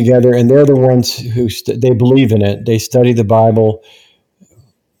meet together, and they're the ones who they believe in it. They study the Bible,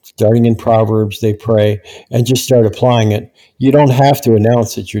 starting in Proverbs. They pray and just start applying it. You don't have to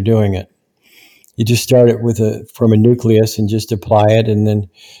announce that you're doing it. You just start it from a nucleus and just apply it, and then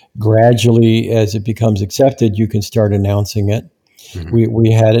gradually, as it becomes accepted, you can start announcing it. Mm-hmm.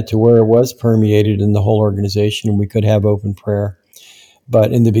 We had it to where it was permeated in the whole organization, and we could have open prayer.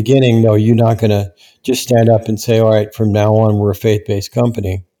 But in the beginning, no, you're not going to just stand up and say, all right, from now on, we're a faith-based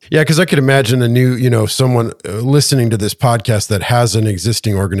company. Yeah, because I could imagine someone listening to this podcast that has an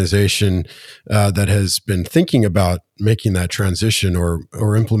existing organization that has been thinking about making that transition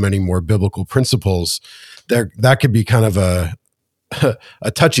or implementing more biblical principles. That could be kind of a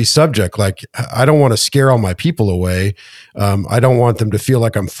touchy subject. Like, I don't want to scare all my people away. I don't want them to feel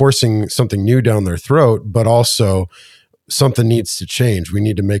like I'm forcing something new down their throat, but also something needs to change. We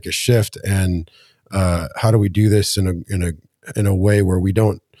need to make a shift. And how do we do this in a way where we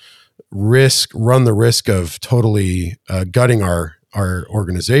don't run the risk of totally gutting our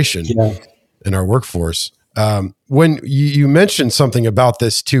organization and our workforce? When you mentioned something about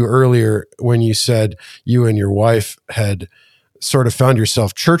this too earlier, when you said you and your wife had sort of found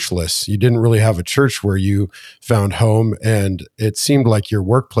yourself churchless, you didn't really have a church where you found home, and it seemed like your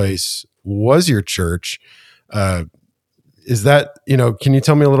workplace was your church. Is that, can you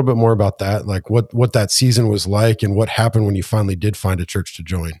tell me a little bit more about that? Like what that season was like and what happened when you finally did find a church to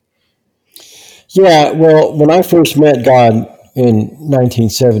join? Yeah, well, when I first met God in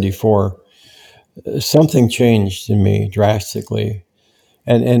 1974, something changed in me drastically.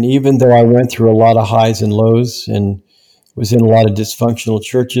 And even though I went through a lot of highs and lows and was in a lot of dysfunctional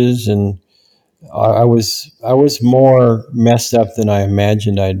churches, and I was more messed up than I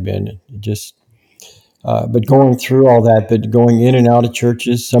imagined I'd been. But going through all that, but going in and out of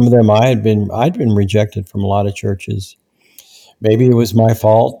churches, some of them I'd been rejected from a lot of churches. Maybe it was my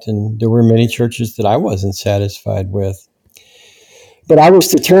fault, and there were many churches that I wasn't satisfied with. But I was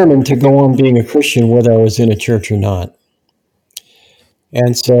determined to go on being a Christian whether I was in a church or not.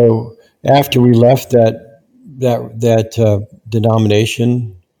 And so after we left that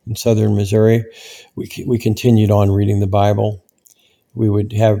denomination in southern Missouri, we continued on reading the Bible. We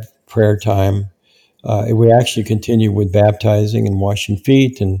would have prayer time. We actually continued with baptizing and washing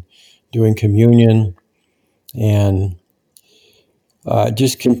feet and doing communion, and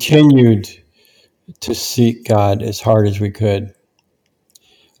just continued to seek God as hard as we could.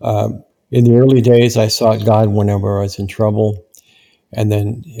 In the early days, I sought God whenever I was in trouble. And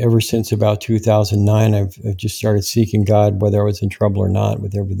then ever since about 2009, I've just started seeking God whether I was in trouble or not,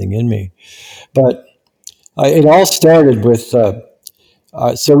 with everything in me. But it all started with...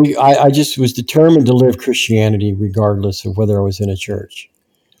 I just was determined to live Christianity regardless of whether I was in a church.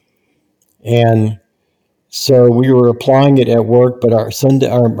 And so we were applying it at work, but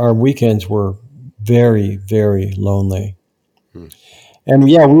our weekends were very, very lonely. And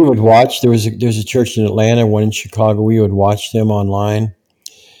yeah, we would watch. There's a church in Atlanta, one in Chicago. We would watch them online,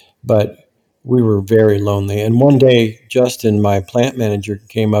 but we were very lonely. And one day, Justin, my plant manager,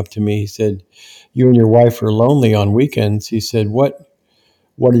 came up to me. He said, "You and your wife are lonely on weekends." He said, What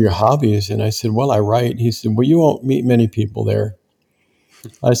are your hobbies? And I said, well, I write. He said, well, you won't meet many people there.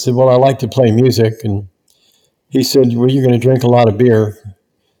 I said, well, I like to play music. And he said, well, you're going to drink a lot of beer.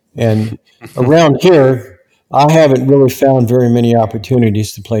 And around here, I haven't really found very many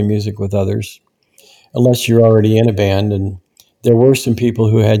opportunities to play music with others, unless you're already in a band. And there were some people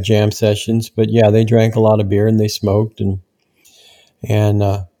who had jam sessions, but yeah, they drank a lot of beer and they smoked. And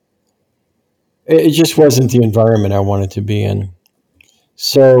it just wasn't the environment I wanted to be in.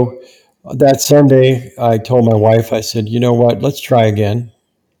 So that Sunday, I told my wife, I said, you know what, let's try again,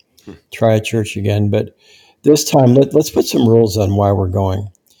 try a church again. But this time, let's put some rules on why we're going.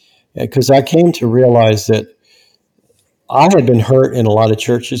 Because I came to realize that I had been hurt in a lot of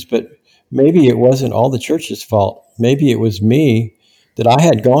churches, but maybe it wasn't all the church's fault. Maybe it was me, that I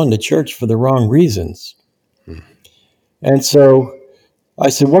had gone to church for the wrong reasons. And so I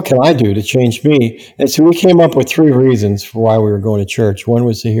said, what can I do to change me? And so we came up with 3 reasons for why we were going to church. One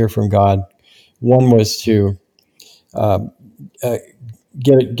was to hear from God. One was to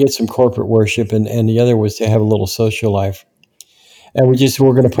get some corporate worship, and the other was to have a little social life. And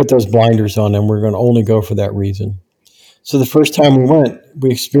we're going to put those blinders on, and we're going to only go for that reason. So the first time we went,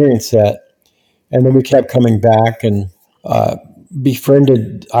 we experienced that, and then we kept coming back and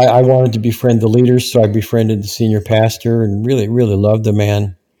befriended. I wanted to befriend the leaders, so I befriended the senior pastor and really, really loved the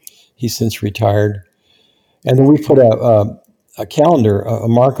man. He's since retired. And then we put a calendar, a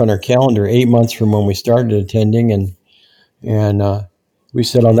mark on our calendar, 8 months from when we started attending, and we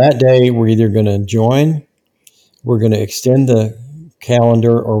said on that day we're either going to join, we're going to extend the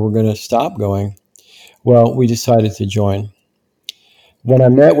calendar, or we're going to stop going. Well, we decided to join. When I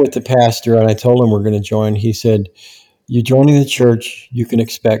met with the pastor and I told him we're going to join, he said, "You're joining the church, you can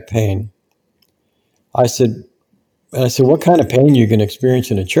expect pain." I said, "What kind of pain are you going to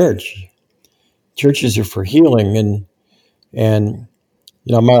experience in a church? Churches are for healing, and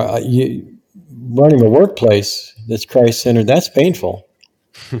running a workplace that's Christ-centered, that's painful.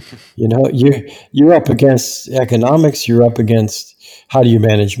 You're up against economics, you're up against how do you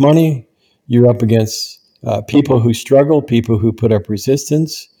manage money, you're up against people who struggle, people who put up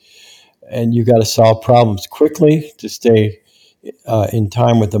resistance, and you got to solve problems quickly to stay in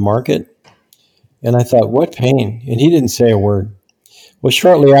time with the market." And I thought, what pain? And he didn't say a word. Well,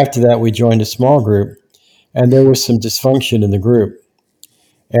 shortly after that, we joined a small group, and there was some dysfunction in the group.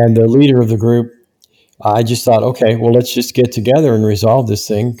 And the leader of the group, I just thought, okay, well, let's just get together and resolve this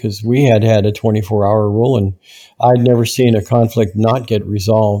thing, because we had a 24-hour rule, and I'd never seen a conflict not get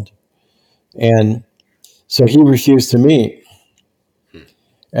resolved. And so he refused to meet.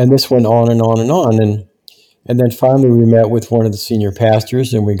 And this went on and on and on. And then finally we met with one of the senior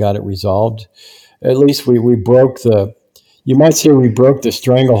pastors, and we got it resolved. At least we broke you might say we broke the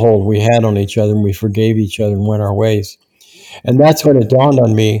stranglehold we had on each other, and we forgave each other and went our ways. And that's when it dawned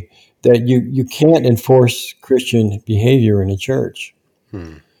on me that you can't enforce Christian behavior in a church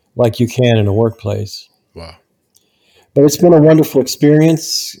like you can in a workplace. Wow. But it's been a wonderful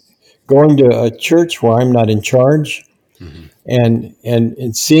experience going to a church where I'm not in charge,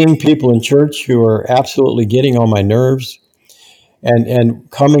 and seeing people in church who are absolutely getting on my nerves, and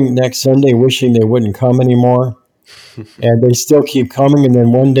coming next Sunday wishing they wouldn't come anymore, and they still keep coming. And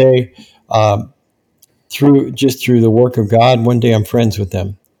then one day, through the work of God, one day I'm friends with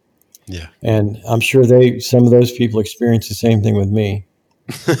them. Yeah. And I'm sure some of those people experience the same thing with me.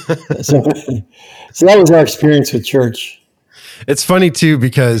 So that was our experience with church. It's funny too,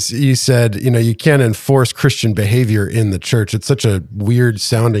 because you said, you can't enforce Christian behavior in the church. It's such a weird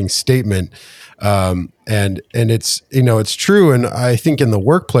sounding statement. And it's, it's true. And I think in the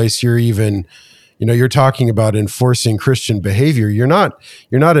workplace, you're even, you're talking about enforcing Christian behavior. You're not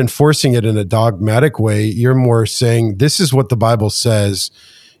enforcing it in a dogmatic way. You're more saying, this is what the Bible says,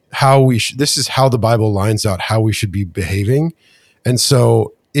 this is how the Bible lines out how we should be behaving. And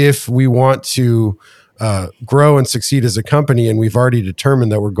so if we want to grow and succeed as a company, and we've already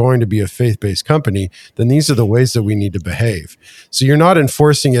determined that we're going to be a faith-based company, then these are the ways that we need to behave. So you're not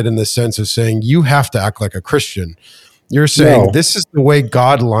enforcing it in the sense of saying you have to act like a Christian. You're saying This is the way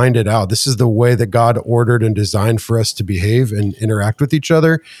God lined it out. This is the way that God ordered and designed for us to behave and interact with each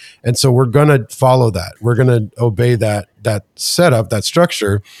other. And so we're going to follow that. We're going to obey that setup, that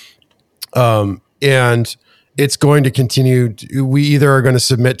structure. And it's going to continue. We either are going to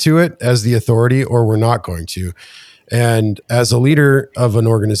submit to it as the authority, or we're not going to. And as a leader of an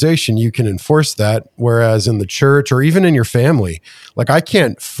organization, you can enforce that. Whereas in the church, or even in your family, like I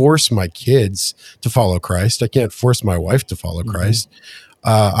can't force my kids to follow Christ. I can't force my wife to follow Christ.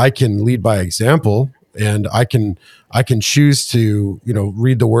 I can lead by example, and I can choose to,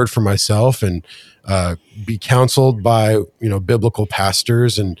 read the word for myself and be counseled by, biblical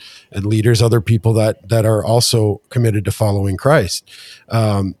pastors and leaders, other people that are also committed to following Christ,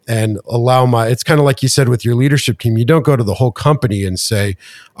 and allow it's kind of like you said with your leadership team. You don't go to the whole company and say,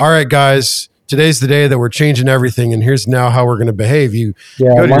 all right, guys, today's the day that we're changing everything, and here's now how we're going to behave.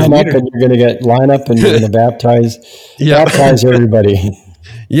 Line up and you're going to baptize everybody.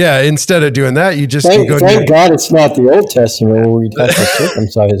 Yeah, instead of doing that, you just thank God it's not the Old Testament where we have to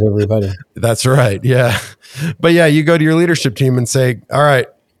circumcise everybody. That's right. Yeah, but yeah, you go to your leadership team and say, all right,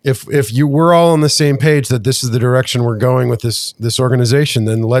 if we're all on the same page that this is the direction we're going with this organization,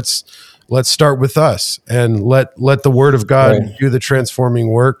 then let's start with us and let the Word of God do the transforming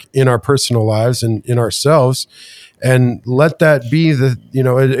work in our personal lives and in ourselves, and let that be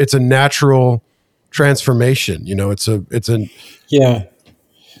it's a natural transformation. Yeah.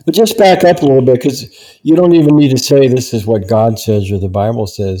 But just back up a little bit, because you don't even need to say this is what God says or the Bible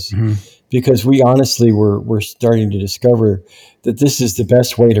says, because we honestly we're starting to discover that this is the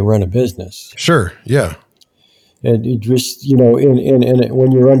best way to run a business. Sure, yeah. And it just,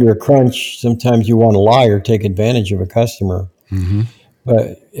 when you're under a crunch, sometimes you want to lie or take advantage of a customer. Mm-hmm.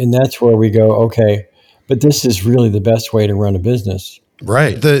 And that's where we go, okay, but this is really the best way to run a business.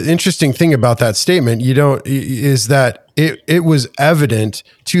 Right. The interesting thing about that statement, is that it was evident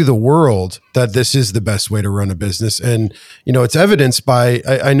to the world that this is the best way to run a business. And, it's evidenced by,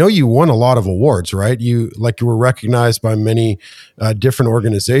 I know you won a lot of awards, right? You were recognized by many different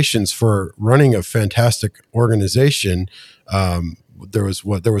organizations for running a fantastic organization. There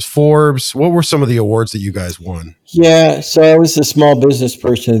was Forbes. What were some of the awards that you guys won? Yeah. So I was the Small Business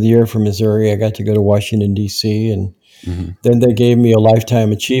Person of the Year for Missouri. I got to go to Washington, D.C., and then they gave me a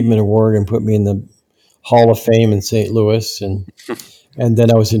Lifetime Achievement Award and put me in the Hall of Fame in St. Louis. And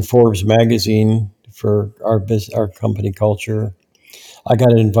then I was in Forbes magazine for our company culture. I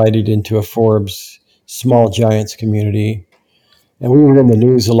got invited into a Forbes Small Giants community. And we were in the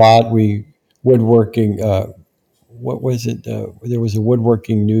news a lot. Woodworking, what was it? There was a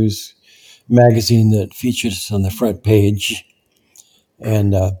woodworking news magazine that featured us on the front page.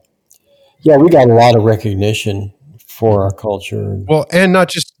 And we got a lot of recognition for our culture. Well, and not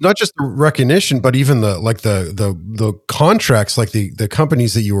just the recognition, but even the contracts, like the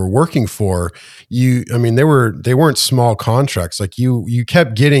companies that you were working for. They weren't small contracts. Like you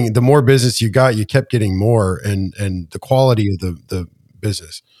kept getting, the more business you got, you kept getting more, and the quality of the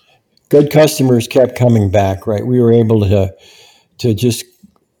business. Good customers kept coming back, right? We were able to just,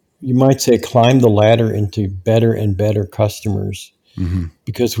 you might say, climb the ladder into better and better customers. Mm-hmm.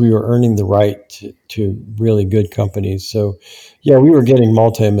 Because we were earning the right to really good companies. So, we were getting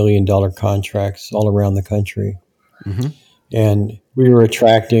multi-million-dollar contracts all around the country. Mm-hmm. And we were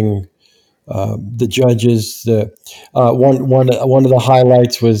attracting the judges. One of the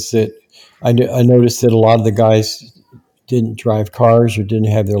highlights was that I noticed that a lot of the guys didn't drive cars or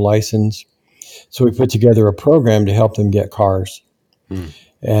didn't have their license. So we put together a program to help them get cars. Mm.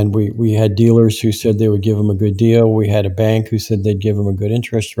 And we had dealers who said they would give them a good deal. We had a bank who said they'd give them a good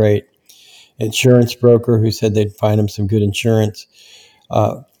interest rate. Insurance broker who said they'd find them some good insurance.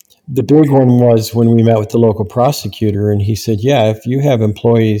 The big one was when we met with the local prosecutor, and he said, if you have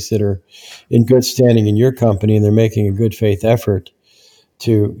employees that are in good standing in your company and they're making a good faith effort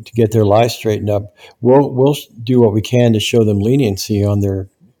to get their lives straightened up, we'll do what we can to show them leniency on their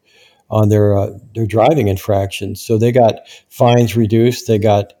driving infractions. So they got fines reduced. They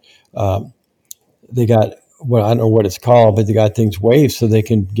got well, I don't know what it's called, but they got things waived so they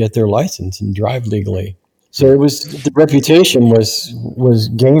can get their license and drive legally. So the reputation was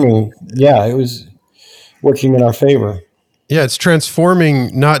gaining. Yeah, it was working in our favor. Yeah, it's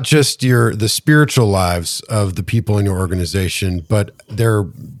transforming not just the spiritual lives of the people in your organization, but their,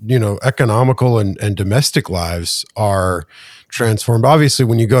 economical and domestic lives are transformed. Obviously,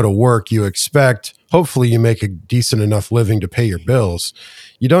 when you go to work, you expect, hopefully you make a decent enough living to pay your bills.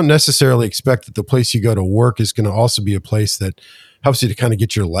 You don't necessarily expect that the place you go to work is going to also be a place that helps you to kind of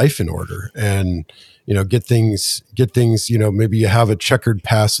get your life in order and, get things, maybe you have a checkered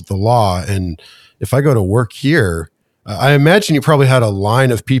past with the law. And if I go to work here, I imagine you probably had a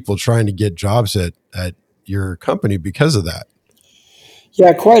line of people trying to get jobs at your company because of that.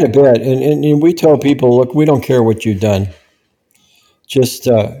 Yeah, quite a bit. And we tell people, look, we don't care what you've done. Just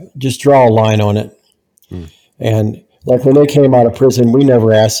draw a line on it. And like when they came out of prison, we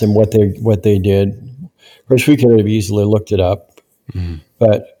never asked them what they did. Of course, we could have easily looked it up,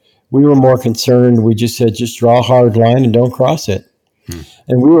 but we were more concerned. We just said, just draw a hard line and don't cross it.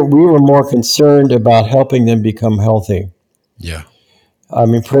 And we were more concerned about helping them become healthy. Yeah, I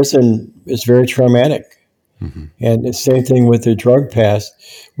mean, prison is very traumatic, and the same thing with their drug past.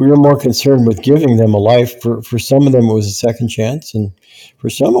 We were more concerned with giving them a life. For some of them, it was a second chance, and for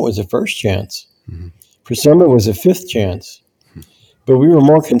some, it was a first chance. For some, it was a fifth chance. But we were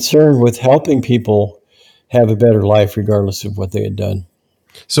more concerned with helping people have a better life, regardless of what they had done.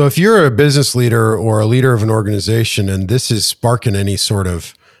 So if you're a business leader or a leader of an organization and this is sparking any sort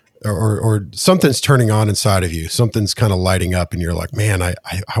of, or something's turning on inside of you, something's kind of lighting up and you're like, man, I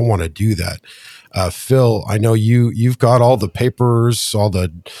want to do that. Phil, I know you've got all the papers, all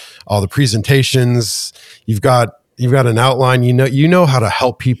the presentations, you've got an outline, you know how to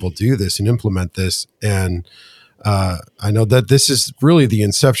help people do this and implement this. And I know that this is really the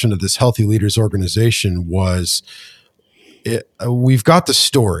inception of this Healthy Leaders organization was we've got the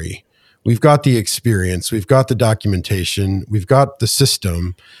story, we've got the experience, we've got the documentation, we've got the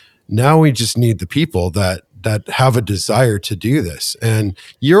system. Now we just need the people that have a desire to do this. And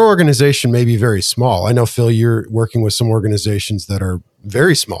your organization may be very small. I know, Phil, you're working with some organizations that are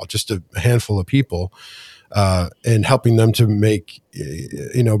very small, just a handful of people. and helping them to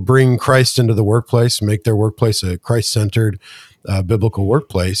bring Christ into the workplace, make their workplace a Christ-centered, biblical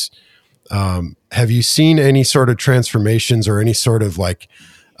workplace. Have you seen any sort of transformations or any sort of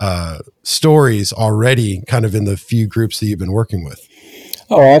stories already kind of in the few groups that you've been working with?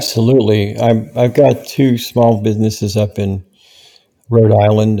 Oh, absolutely. I've got 2 small businesses up in Rhode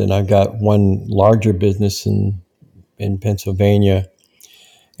Island, and I've got one larger business in Pennsylvania.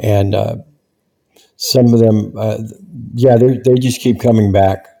 And some of them, they just keep coming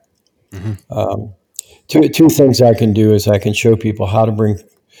back. Mm-hmm. Two things I can do is I can show people how to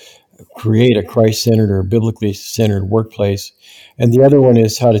create a Christ-centered or biblically centered workplace. And the other one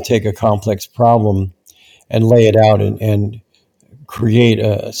is how to take a complex problem and lay it out and create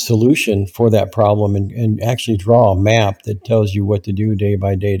a solution for that problem and actually draw a map that tells you what to do day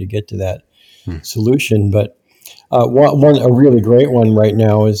by day to get to that solution. But a really great one right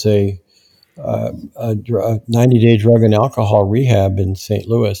now is a 90-day drug and alcohol rehab in St.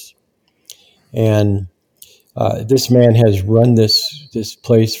 Louis. And this man has run this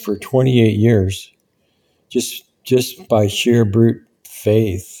place for 28 years, just by sheer brute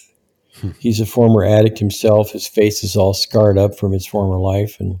faith. He's a former addict himself. His face is all scarred up from his former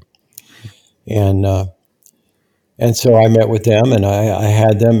life, and so I met with them, and I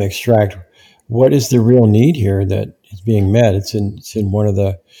had them extract what is the real need here that is being met. It's in one of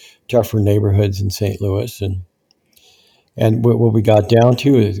the tougher neighborhoods in St. Louis, and what we got down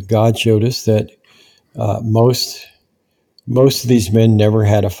to is God showed us that most of these men never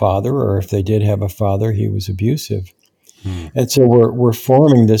had a father, or if they did have a father, he was abusive. And so we're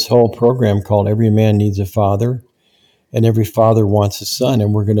forming this whole program called Every Man Needs a Father, and every father wants a son,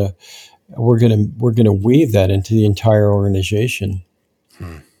 and we're gonna weave that into the entire organization.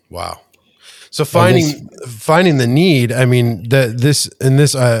 Wow! So finding the need. I mean,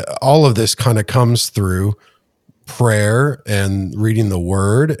 all of this kind of comes through prayer and reading the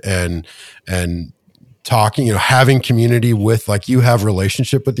Word and talking, having community with, you have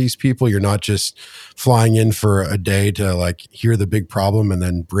relationship with these people. You're not just flying in for a day to hear the big problem and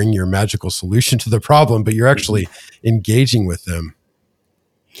then bring your magical solution to the problem, but you're actually engaging with them.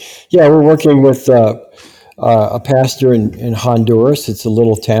 Yeah, we're working with a pastor in Honduras. It's a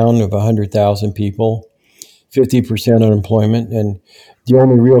little town of 100,000 people, 50% unemployment, and the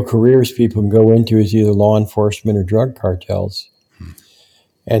only real careers people can go into is either law enforcement or drug cartels.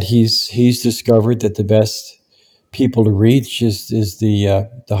 And he's discovered that the best people to reach is the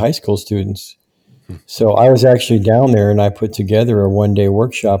high school students. So I was actually down there, and I put together a one-day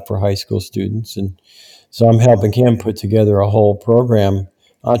workshop for high school students, and so I'm helping him put together a whole program,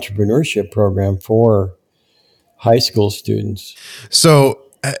 entrepreneurship program for high school students. So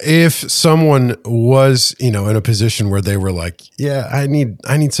if someone was, in a position where they were like, yeah, I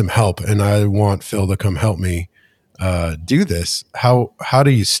need some help, and I want Phil to come help me do this, how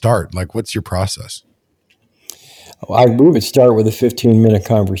do you start? What's your process? We would start with a 15-minute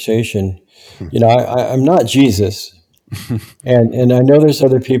conversation. I'm not Jesus, and I know there's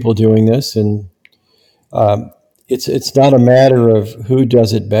other people doing this, and it's not a matter of who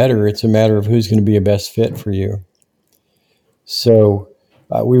does it better. It's a matter of who's going to be a best fit for you. So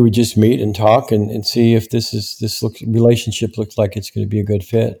we would just meet and talk and see if relationship looks like it's going to be a good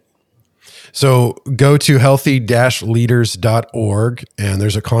fit. So go to healthy-leaders.org, and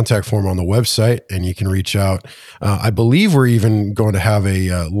there's a contact form on the website, and you can reach out. I believe we're even going to have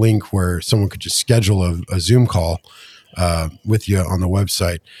a link where someone could just schedule a Zoom call with you on the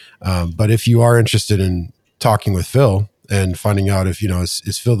website. But if you are interested in talking with Phil and finding out if,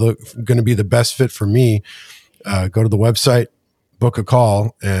 is Phil going to be the best fit for me, go to the website, book a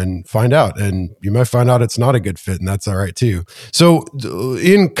call, and find out. And you might find out it's not a good fit, and that's all right too. So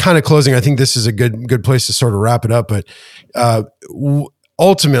in kind of closing, I think this is a good place to sort of wrap it up. But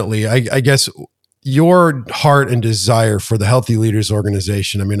ultimately, I guess your heart and desire for the Healthy Leaders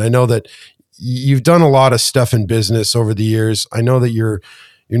organization. I mean, I know that you've done a lot of stuff in business over the years. I know that you're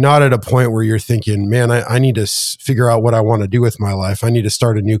not at a point where you're thinking, man, I need to figure out what I want to do with my life. I need to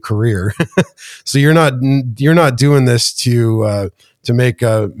start a new career. So you're not doing this to make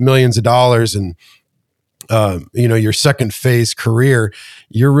millions of dollars and your second phase career.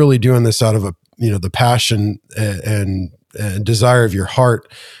 You're really doing this out of the passion and desire of your heart.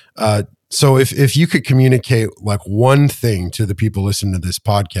 So if you could communicate one thing to the people listening to this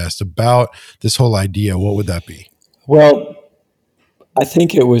podcast about this whole idea, what would that be? Well, I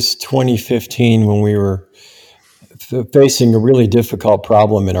think it was 2015 when we were facing a really difficult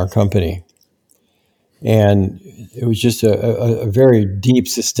problem in our company. And it was just a very deep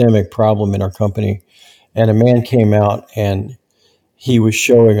systemic problem in our company. And a man came out and he was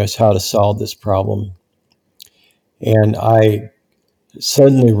showing us how to solve this problem. And I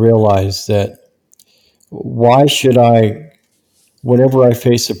suddenly realized that why should I, whenever I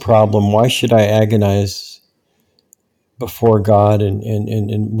face a problem, why should I agonize before God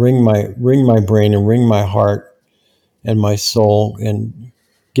and wring my brain and wring my heart and my soul and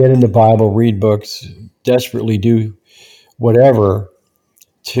get in the Bible, read books, desperately do whatever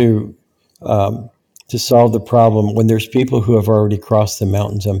to solve the problem when there's people who have already crossed the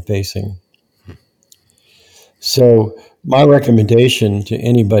mountains I'm facing. So my recommendation to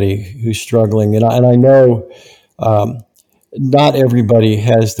anybody who's struggling, and I know not everybody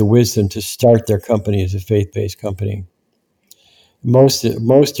has the wisdom to start their company as a faith-based company. Most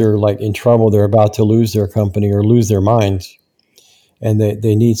are like in trouble. They're about to lose their company or lose their minds, and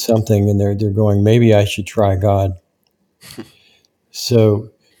they need something, and they're going, maybe I should try God.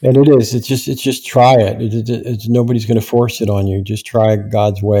 So, and it's just try it. It's nobody's going to force it on you. Just try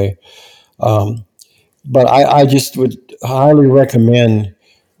God's way. But I just would highly recommend.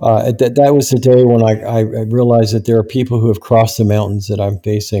 That was the day when I realized that there are people who have crossed the mountains that I'm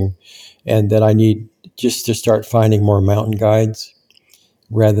facing, and that I need just to start finding more mountain guides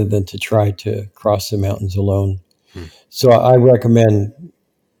rather than to try to cross the mountains alone. So I recommend,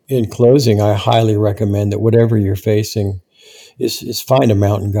 in closing, I highly recommend that whatever you're facing is find a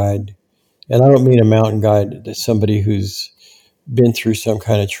mountain guide. And I don't mean a mountain guide that's somebody who's been through some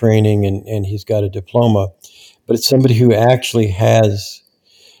kind of training and he's got a diploma, but it's somebody who actually has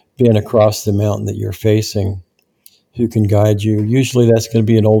been across the mountain that you're facing, who can guide you. Usually that's going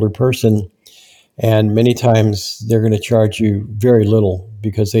to be an older person, and many times they're going to charge you very little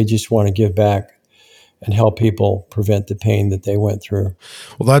because they just want to give back and help people prevent the pain that they went through.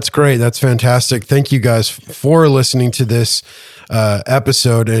 Well, that's great. That's fantastic. Thank you guys for listening to this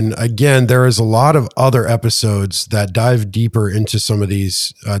episode. And again, there is a lot of other episodes that dive deeper into some of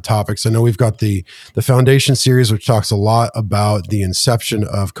these topics. I know we've got the Foundation series, which talks a lot about the inception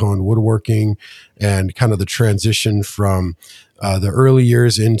of Cohen Woodworking and kind of the transition from the early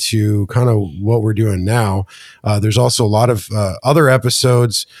years into kind of what we're doing now. There's also a lot of other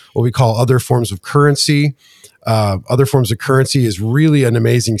episodes, what we call Other Forms of Currency. Other Forms of Currency is really an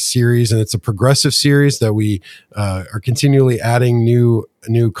amazing series, and it's a progressive series that we are continually adding new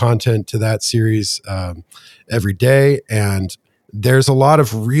content to that series every day. And there's a lot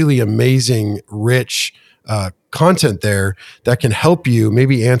of really amazing, rich content there that can help you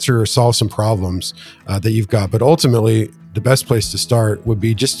maybe answer or solve some problems that you've got. But ultimately, the best place to start would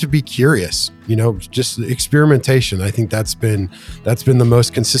be just to be curious, just experimentation. I think that's been the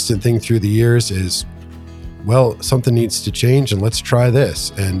most consistent thing through the years is, well, something needs to change and let's try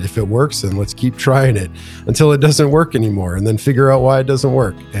this. And if it works, then let's keep trying it until it doesn't work anymore, and then figure out why it doesn't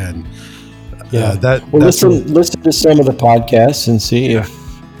work. And listen to some of the podcasts and see if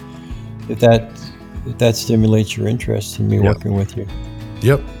that stimulates your interest in me working with you.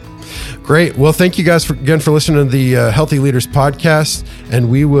 Yep. Great. Well, thank you guys again for listening to the Healthy Leaders Podcast, and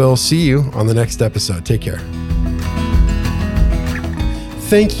we will see you on the next episode. Take care.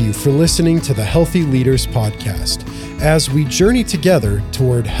 Thank you for listening to the Healthy Leaders Podcast as we journey together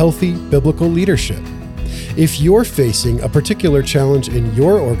toward healthy biblical leadership. If you're facing a particular challenge in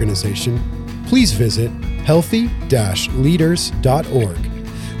your organization, please visit healthy-leaders.org.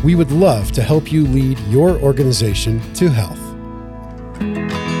 We would love to help you lead your organization to health.